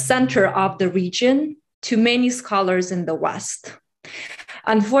a center of the region to many scholars in the West.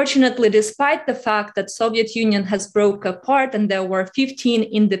 Unfortunately, despite the fact that Soviet Union has broke apart and there were 15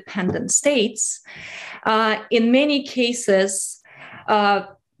 independent states, in many cases,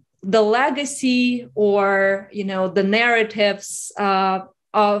 the legacy or, the narratives of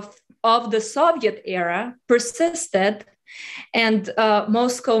the Soviet era persisted, and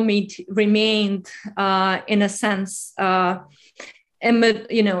Moscow remained, in a sense, a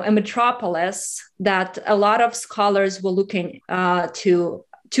metropolis that a lot of scholars were looking to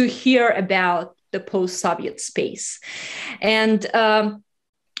hear about the post-Soviet space. And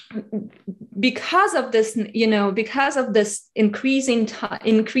because of this,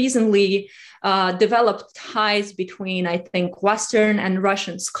 increasingly developed ties between, I think, Western and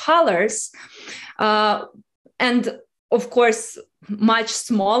Russian scholars, and of course, much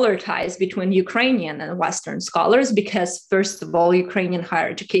smaller ties between Ukrainian and Western scholars, because first of all, Ukrainian higher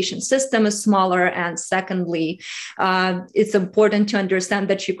education system is smaller. And secondly, it's important to understand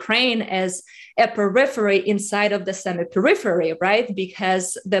that Ukraine is a periphery inside of the semi-periphery, right?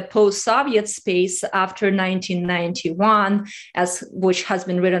 Because the post-Soviet space after 1991, which has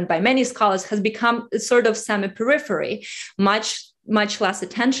been written by many scholars, has become a sort of semi-periphery. Much less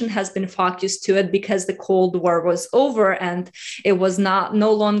attention has been focused to it because the Cold War was over and it was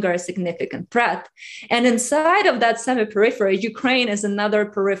no longer a significant threat. And inside of that semi-periphery, Ukraine is another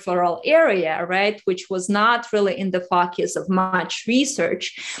peripheral area, right, which was not really in the focus of much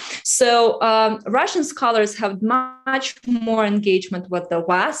research. So Russian scholars have much more engagement with the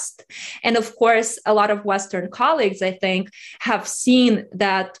West. And of course, a lot of Western colleagues, I think, have seen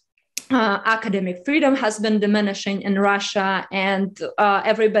that academic freedom has been diminishing in Russia, and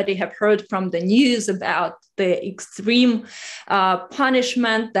everybody have heard from the news about the extreme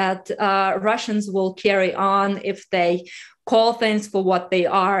punishment that Russians will carry on if they call things for what they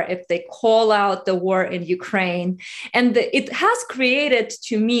are, if they call out the war in Ukraine. And it has created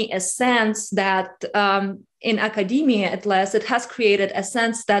to me a sense that in academia, at least, it has created a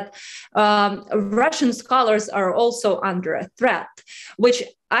sense that Russian scholars are also under a threat, which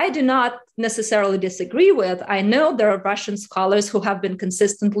I do not necessarily disagree with. I know there are Russian scholars who have been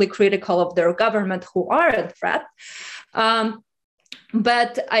consistently critical of their government who are a threat.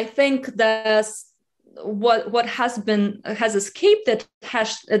 But I think that what has escaped the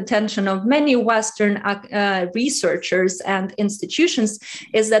attention of many Western researchers and institutions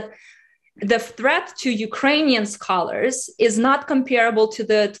is that the threat to Ukrainian scholars is not comparable to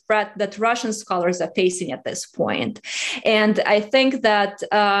the threat that Russian scholars are facing at this point. And I think that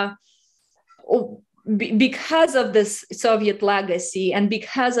because of this Soviet legacy and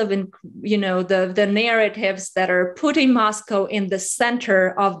because of the narratives that are putting Moscow in the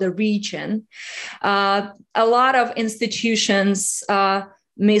center of the region, a lot of institutions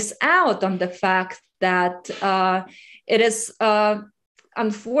miss out on the fact that it is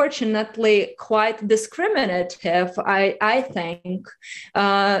unfortunately quite discriminative, I think,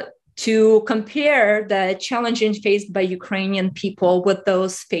 to compare the challenges faced by Ukrainian people with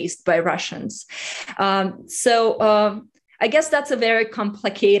those faced by Russians. So I guess that's a very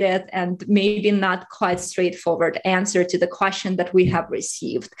complicated and maybe not quite straightforward answer to the question that we have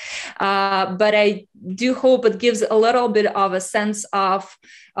received. But I do hope it gives a little bit of a sense of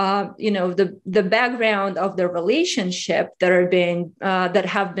the background of the relationship that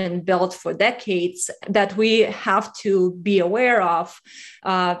have been built for decades that we have to be aware of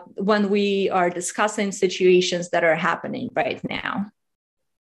when we are discussing situations that are happening right now.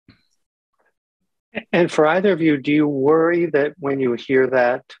 And for either of you, do you worry that when you hear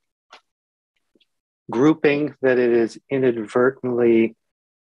that grouping, that it is inadvertently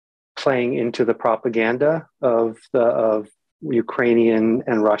playing into the propaganda of Ukrainian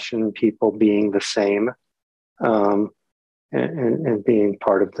and Russian people being the same, and being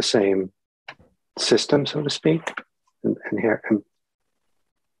part of the same system, so to speak?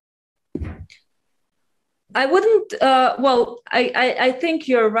 I wouldn't, I think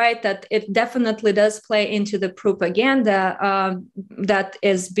you're right that it definitely does play into the propaganda that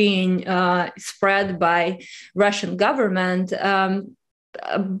is being spread by Russian government.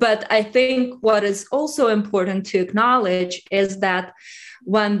 But I think what is also important to acknowledge is that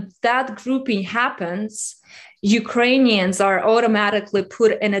when that grouping happens, Ukrainians are automatically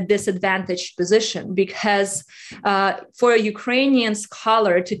put in a disadvantaged position because for a Ukrainian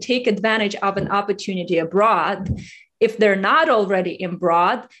scholar to take advantage of an opportunity abroad, if they're not already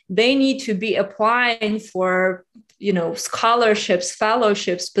abroad, they need to be applying for, scholarships,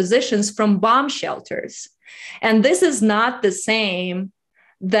 fellowships, positions from bomb shelters. And this is not the same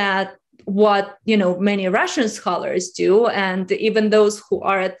that what, many Russian scholars do. And even those who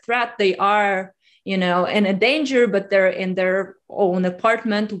are a threat, they are in a danger, but they're in their own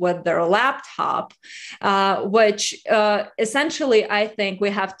apartment with their laptop, which essentially, I think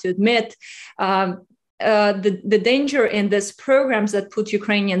we have to admit, the danger in these programs that put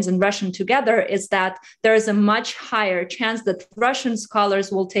Ukrainians and Russian together is that there is a much higher chance that Russian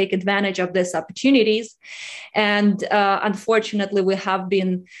scholars will take advantage of these opportunities. And unfortunately, we have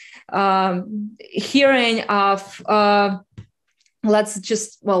been hearing of,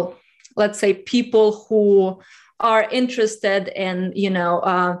 let's say people who are interested in,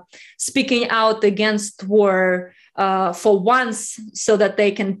 speaking out against war for once so that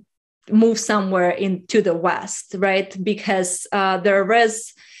they can move somewhere into the West, right? Because there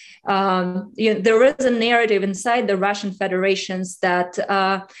is a narrative inside the Russian federations that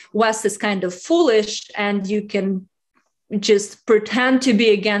West is kind of foolish and you can just pretend to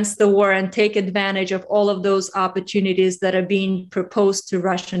be against the war and take advantage of all of those opportunities that are being proposed to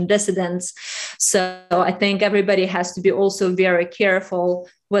Russian dissidents. So I think everybody has to be also very careful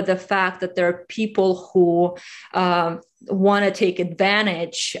with the fact that there are people who want to take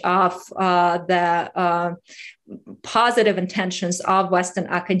advantage of the positive intentions of Western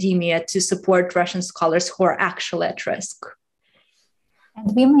academia to support Russian scholars who are actually at risk.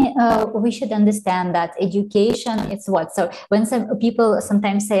 And we should understand that education is what? So when some people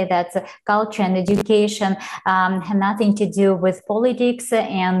sometimes say that culture and education have nothing to do with politics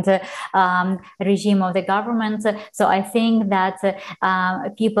and regime of the government. So I think that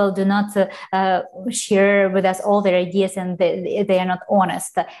people do not share with us all their ideas, and they are not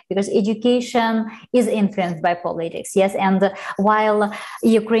honest, because education is influenced by politics. Yes, and while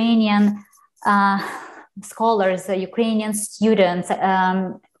Ukrainian scholars, Ukrainian students,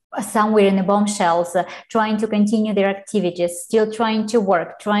 somewhere in the bombshells, trying to continue their activities, still trying to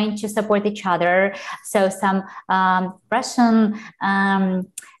work, trying to support each other. So some Russian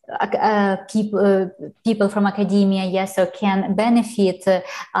people from academia, yes, so can benefit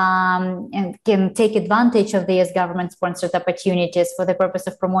and can take advantage of these government-sponsored opportunities for the purpose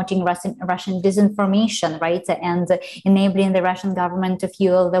of promoting Russian disinformation, right, and enabling the Russian government to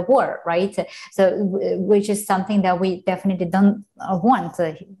fuel the war, right? So, which is something that we definitely don't want,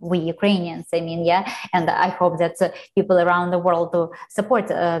 we Ukrainians. I mean, yeah, and I hope that people around the world will support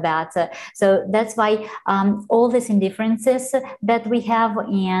that. So that's why all these indifferences that we have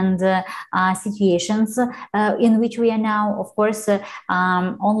and situations in which we are now, of course,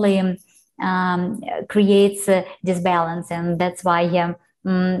 only creates disbalance, and that's why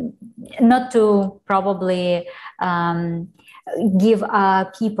not to probably give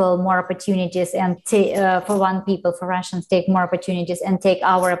people more opportunities and for Russians take more opportunities and take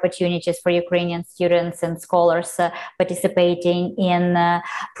our opportunities for Ukrainian students and scholars participating in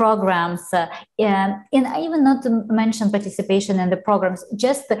programs, and even not to mention participation in the programs,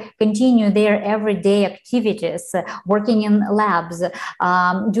 just continue their everyday activities, working in labs,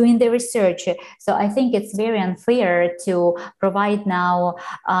 doing the research. So I think it's very unfair to provide now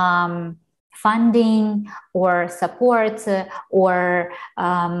funding or support or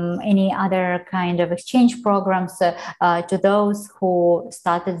any other kind of exchange programs to those who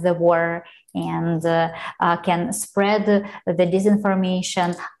started the war and can spread the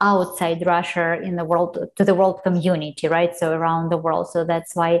disinformation outside Russia in the world, to the world community, right? So around the world. So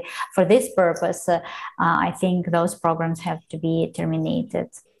that's why, for this purpose, I think those programs have to be terminated.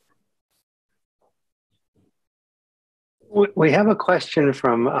 We have a question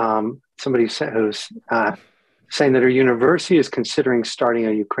from somebody who's saying that her university is considering starting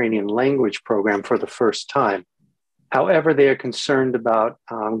a Ukrainian language program for the first time. However, they are concerned about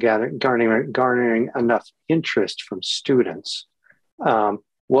garnering enough interest from students.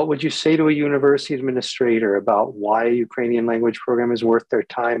 What would you say to a university administrator about why a Ukrainian language program is worth their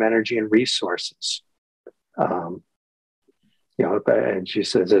time, energy, and resources? And she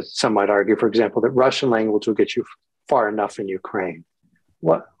says that some might argue, for example, that Russian language will get you far enough in Ukraine.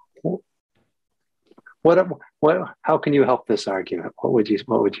 How can you help this argument? What would you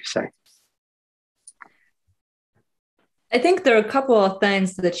say? I think there are a couple of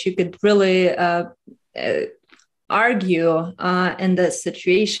things that you could really argue in this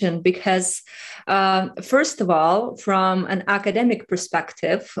situation, because first of all, from an academic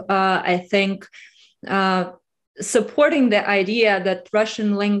perspective, I think supporting the idea that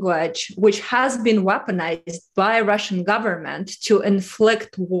Russian language, which has been weaponized by Russian government to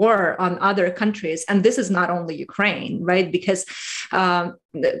inflict war on other countries, and this is not only Ukraine, right? Because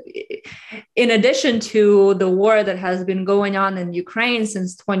in addition to the war that has been going on in Ukraine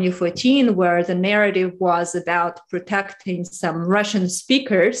since 2014, where the narrative was about protecting some Russian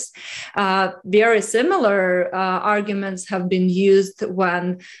speakers, very similar arguments have been used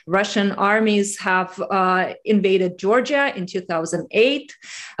when Russian armies have invaded Georgia in 2008.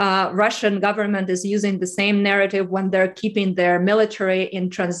 Russian government is using the same narrative when they're keeping their military in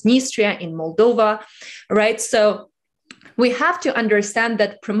Transnistria, in Moldova, right? So we have to understand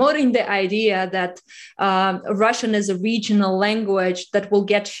that promoting the idea that Russian is a regional language that will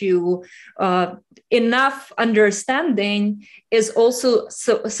get you enough understanding is also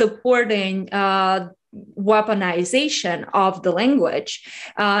supporting weaponization of the language.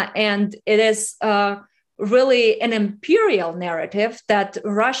 And it is really an imperial narrative that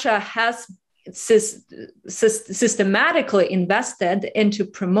Russia has systematically invested into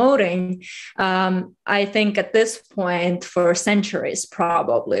promoting, I think at this point for centuries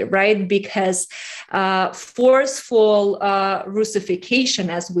probably, right? Because forceful Russification,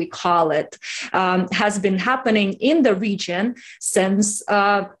 as we call it, has been happening in the region since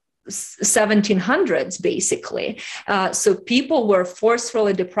 1700s, basically. So people were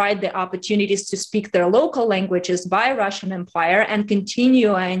forcefully deprived the opportunities to speak their local languages by Russian Empire, and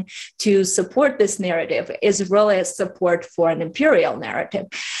continuing to support this narrative is really a support for an imperial narrative.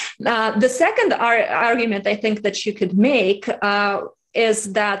 The second argument I think that you could make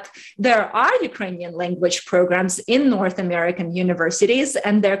is that there are Ukrainian language programs in North American universities,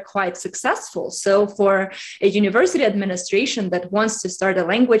 and they're quite successful. So for a university administration that wants to start a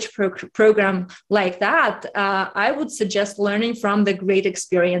language program like that, I would suggest learning from the great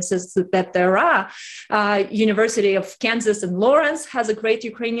experiences that there are. University of Kansas in Lawrence has a great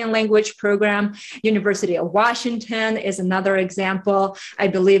Ukrainian language program. University of Washington is another example. I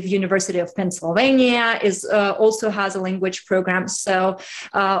believe University of Pennsylvania is also has a language program. So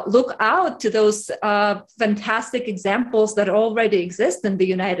look out to those fantastic examples that already exist in the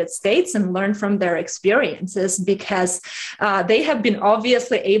United States and learn from their experiences, because they have been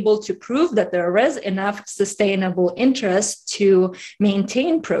obviously able to prove that there is enough sustainable interest to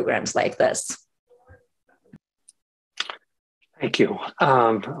maintain programs like this. Thank you.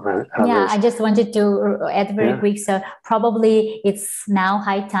 Yeah, I just wanted to add very quick. So probably it's now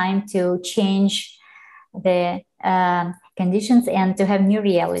high time to change the conditions and to have new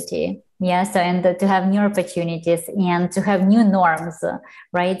reality. Yeah, so and to have new opportunities and to have new norms,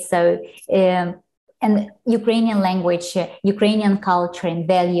 right? So and Ukrainian language, Ukrainian culture and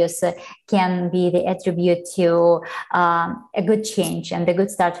values can be the attribute to a good change and a good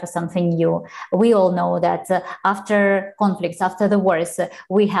start for something new. We all know that after conflicts, after the wars,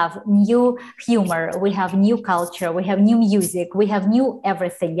 we have new humor, we have new culture, we have new music, we have new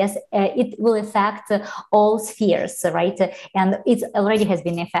everything. Yes, it will affect all spheres, right? And it already has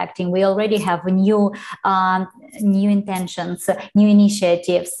been affecting. We already have new intentions, new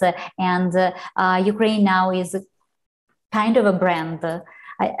initiatives, and Ukraine now is kind of a brand.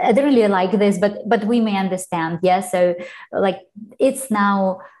 I don't really like this, but we may understand. Yeah, so like it's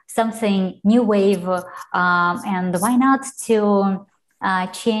now something new wave, and why not to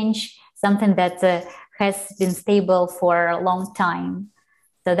change something that has been stable for a long time?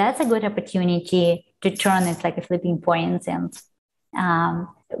 So that's a good opportunity to turn it like a flipping point, and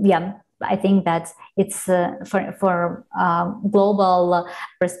yeah. I think that it's for global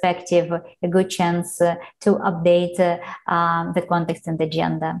perspective a good chance to update the context and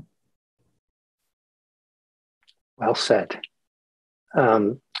agenda. Well said.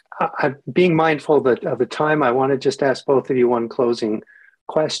 Being mindful of the time, I want to just ask both of you one closing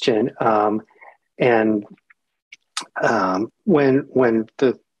question. And when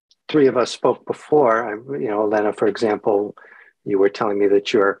the three of us spoke before, Elena, for example, you were telling me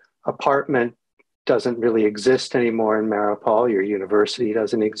that your apartment doesn't really exist anymore in Mariupol. Your university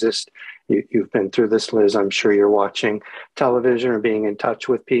doesn't exist. You've been through this, Liz. I'm sure you're watching television or being in touch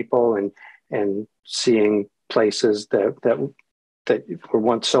with people and seeing places that were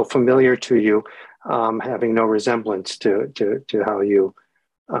once so familiar to you, having no resemblance to how you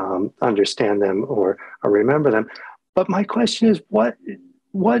understand them or remember them. But my question is, what?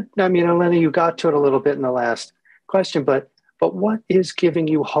 I mean, Elena, you got to it a little bit in the last question, but what is giving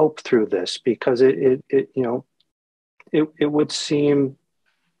you hope through this? Because it would seem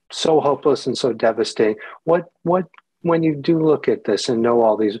so hopeless and so devastating. What when you do look at this and know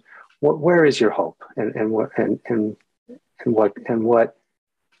all these, where is your hope and what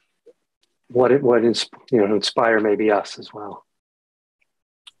inspire maybe us as well?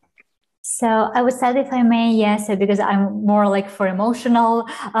 So I would say, if I may, yes, because I'm more like for emotional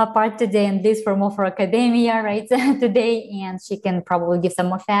part today, and this for more for academia, right, today, and she can probably give some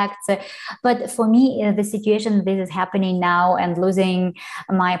more facts. But for me, the situation this is happening now, and losing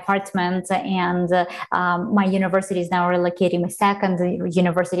my apartment, and my university is now relocating, my second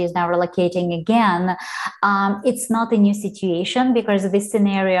university is now relocating again. It's not a new situation, because this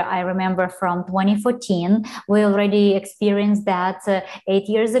scenario I remember from 2014. We already experienced that 8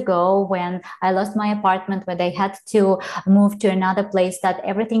 years ago, when I lost my apartment, when I had to move to another place, start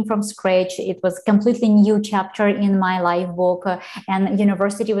everything from scratch. It was completely new chapter in my life book, and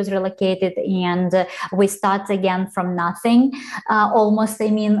university was relocated, and we start again from nothing, almost. I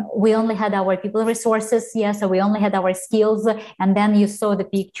mean, we only had our people resources, so we only had our skills, and then you saw the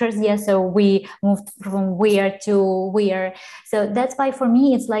pictures, so we moved from where to where. So that's why for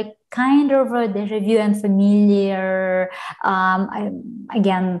me it's like kind of a deja vu and familiar,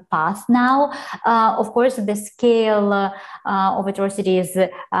 again, path now. Of course, the scale of atrocity is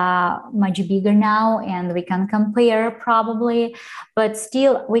much bigger now, and we can compare probably, but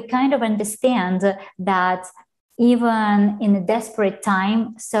still we kind of understand that even in a desperate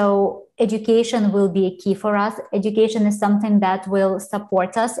time, so education will be a key for us. Education is something that will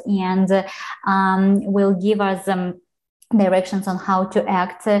support us, and will give us directions on how to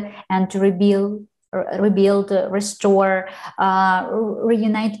act, and to rebuild, restore,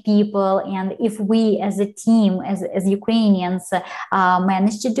 reunite people. And if we as a team, as Ukrainians,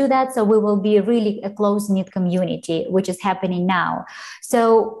 manage to do that, so we will be really a close-knit community, which is happening now. So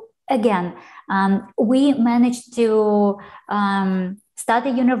again, we managed to start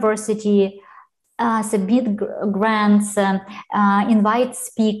a university, submit grants, invite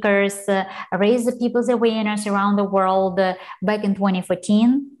speakers, raise the people's awareness around the world back in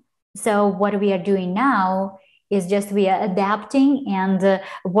 2014. So what we are doing now is just we are adapting and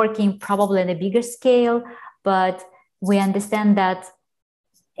working probably on a bigger scale, but we understand that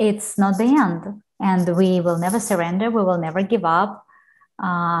it's not the end, and we will never surrender, we will never give up.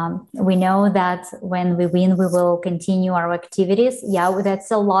 We know that when we win, we will continue our activities.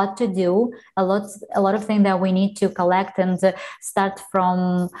 That's a lot to do, a lot of things that we need to collect and start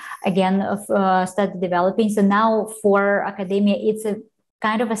from again, start developing. So now for academia, it's a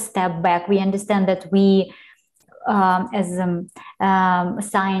kind of a step back. We understand that we, as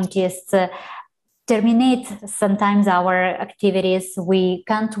scientists, terminate sometimes our activities. We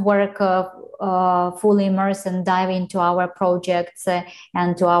can't work fully immersed and dive into our projects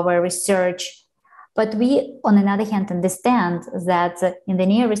and to our research. But we, on another hand, understand that in the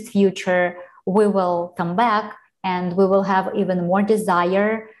nearest future, we will come back and we will have even more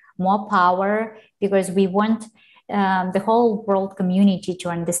desire, more power, because we want the whole world community to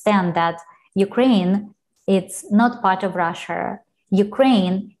understand that Ukraine, it's not part of Russia.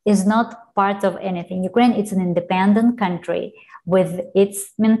 Ukraine is not part of anything. Ukraine is an independent country with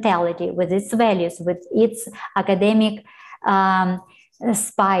its mentality, with its values, with its academic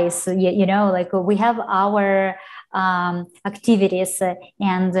spice. Like we have our activities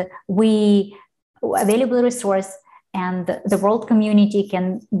and we available resource, and the world community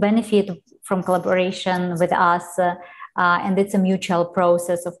can benefit from collaboration with us, and it's a mutual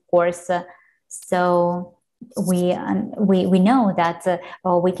process, of course. So we know that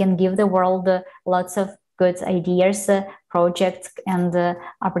we can give the world lots of good ideas, projects, and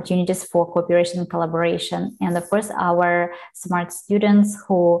opportunities for cooperation and collaboration. And of course, our smart students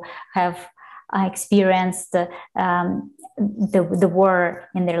who have experienced the war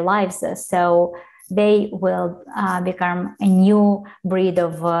in their lives, so they will become a new breed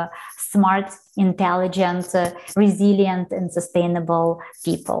of smart, intelligent, resilient, and sustainable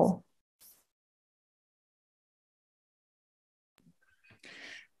people.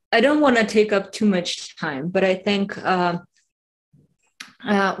 I don't want to take up too much time, but I think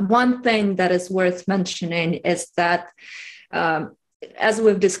one thing that is worth mentioning is that, as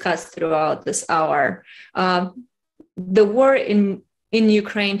we've discussed throughout this hour, the war in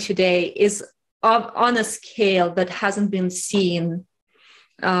Ukraine today is on a scale that hasn't been seen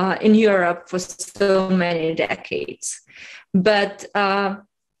in Europe for so many decades. But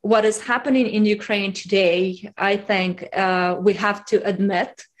what is happening in Ukraine today, I think we have to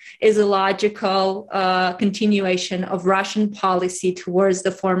admit, is a logical continuation of Russian policy towards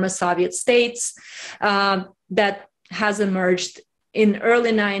the former Soviet states that has emerged in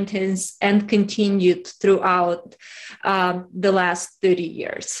early 90s and continued throughout the last 30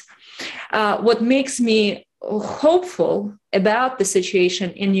 years. What makes me hopeful about the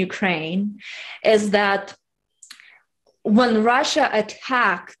situation in Ukraine is that when Russia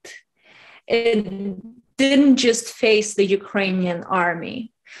attacked, it didn't just face the Ukrainian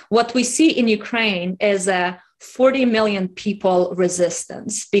army. what we see in Ukraine is a 40 million people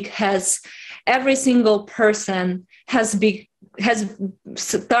resistance, because every single person has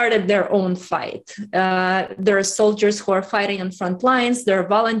started their own fight. There are soldiers who are fighting on front lines. There are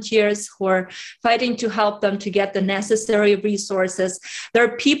volunteers who are fighting to help them to get the necessary resources. There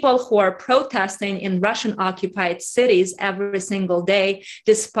are people who are protesting in Russian-occupied cities every single day,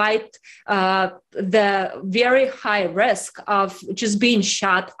 despite the very high risk of just being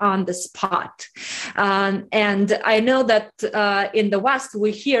shot on the spot. And I know that in the West,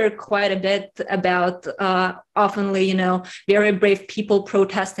 we hear quite a bit about oftenly, very brave people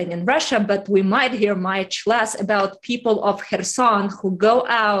protesting in Russia, but we might hear much less about people of Kherson who go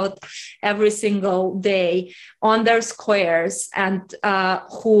out every single day on their squares and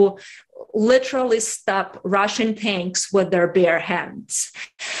who literally stop Russian tanks with their bare hands.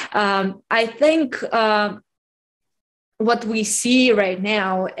 I think what we see right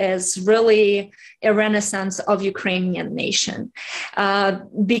now is really a renaissance of Ukrainian nation,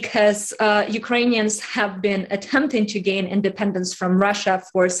 because Ukrainians have been attempting to gain independence from Russia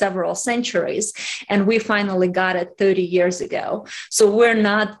for several centuries, and we finally got it 30 years ago. So we're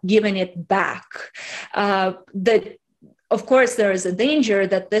not giving it back. Of course, there is a danger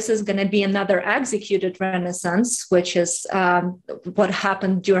that this is going to be another executed renaissance, which is what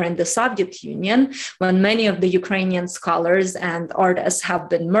happened during the Soviet Union, when many of the Ukrainian scholars and artists have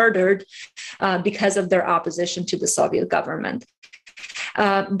been murdered because of their opposition to the Soviet government.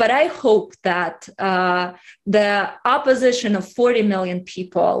 But I hope that the opposition of 40 million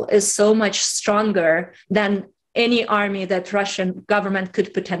people is so much stronger than any army that Russian government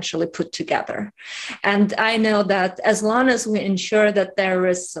could potentially put together. And I know that as long as we ensure that there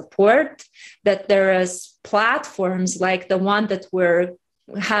is support, that there is platforms like the one that we're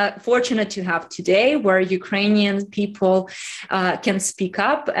fortunate to have today, where Ukrainian people can speak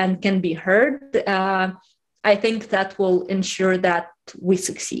up and can be heard, I think that will ensure that we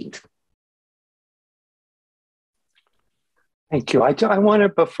succeed. Thank you. I want to,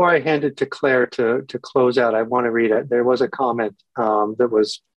 before I hand it to Claire to close out, I want to read it. There was a comment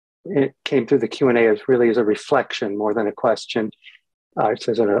it came through the Q&A as really as a reflection more than a question. It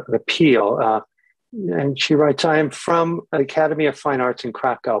says an appeal. And she writes, I am from the Academy of Fine Arts in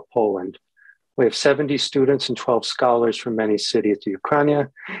Krakow, Poland. We have 70 students and 12 scholars from many cities of Ukraine,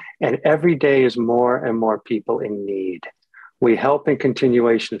 and every day is more and more people in need. We help in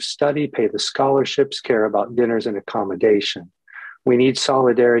continuation of study, pay the scholarships, care about dinners and accommodation. We need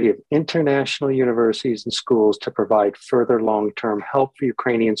solidarity of international universities and schools to provide further long-term help for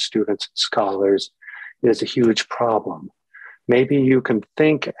Ukrainian students and scholars. It is a huge problem. Maybe you can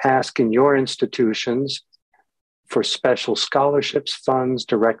ask in your institutions for special scholarships, funds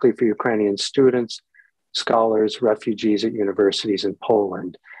directly for Ukrainian students, scholars, refugees at universities in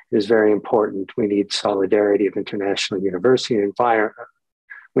Poland. It is very important. We need solidarity of international university environment.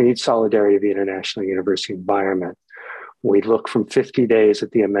 We need solidarity of the international university environment. We look from 50 days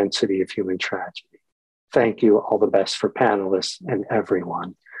at the immensity of human tragedy. Thank you. All the best for panelists and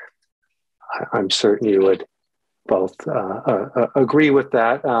everyone. I'm certain you would both agree with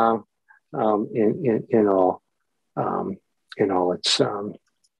that in all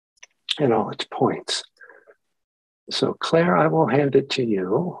its points. So Claire, I will hand it to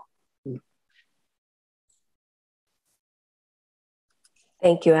you.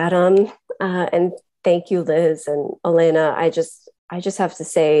 Thank you, Adam. And thank you, Liz and Elena. I just have to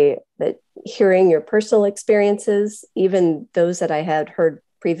say that hearing your personal experiences, even those that I had heard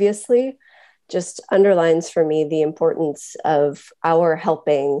previously, just underlines for me the importance of our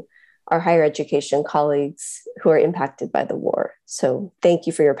helping our higher education colleagues who are impacted by the war. So thank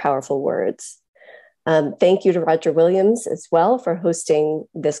you for your powerful words. Thank you to Roger Williams as well for hosting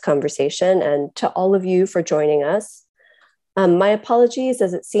this conversation, and to all of you for joining us. My apologies,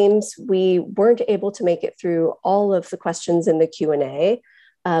 as it seems we weren't able to make it through all of the questions in the Q&A,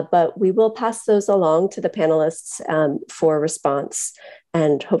 but we will pass those along to the panelists for response,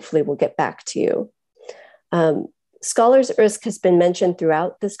 and hopefully we'll get back to you. Scholars at Risk has been mentioned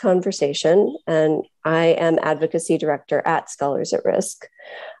throughout this conversation, and I am Advocacy Director at Scholars at Risk.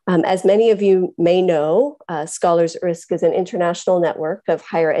 As many of you may know, Scholars at Risk is an international network of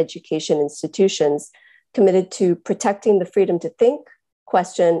higher education institutions committed to protecting the freedom to think,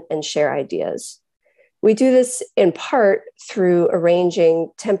 question, and share ideas. We do this in part through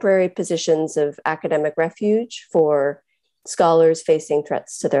arranging temporary positions of academic refuge for scholars facing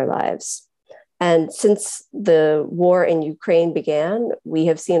threats to their lives. And since the war in Ukraine began, we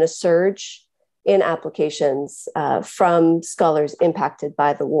have seen a surge in applications from scholars impacted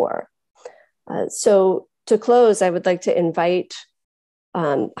by the war. So to close, I would like to invite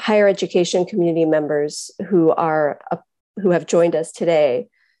higher education community members who have joined us today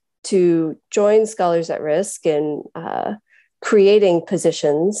to join Scholars at Risk in creating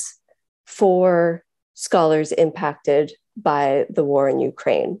positions for scholars impacted by the war in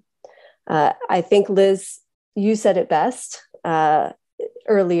Ukraine. I think, Liz, you said it best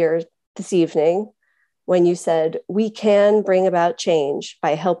earlier this evening when you said, we can bring about change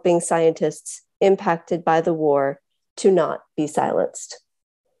by helping scientists impacted by the war to not be silenced.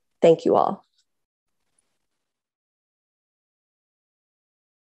 Thank you all.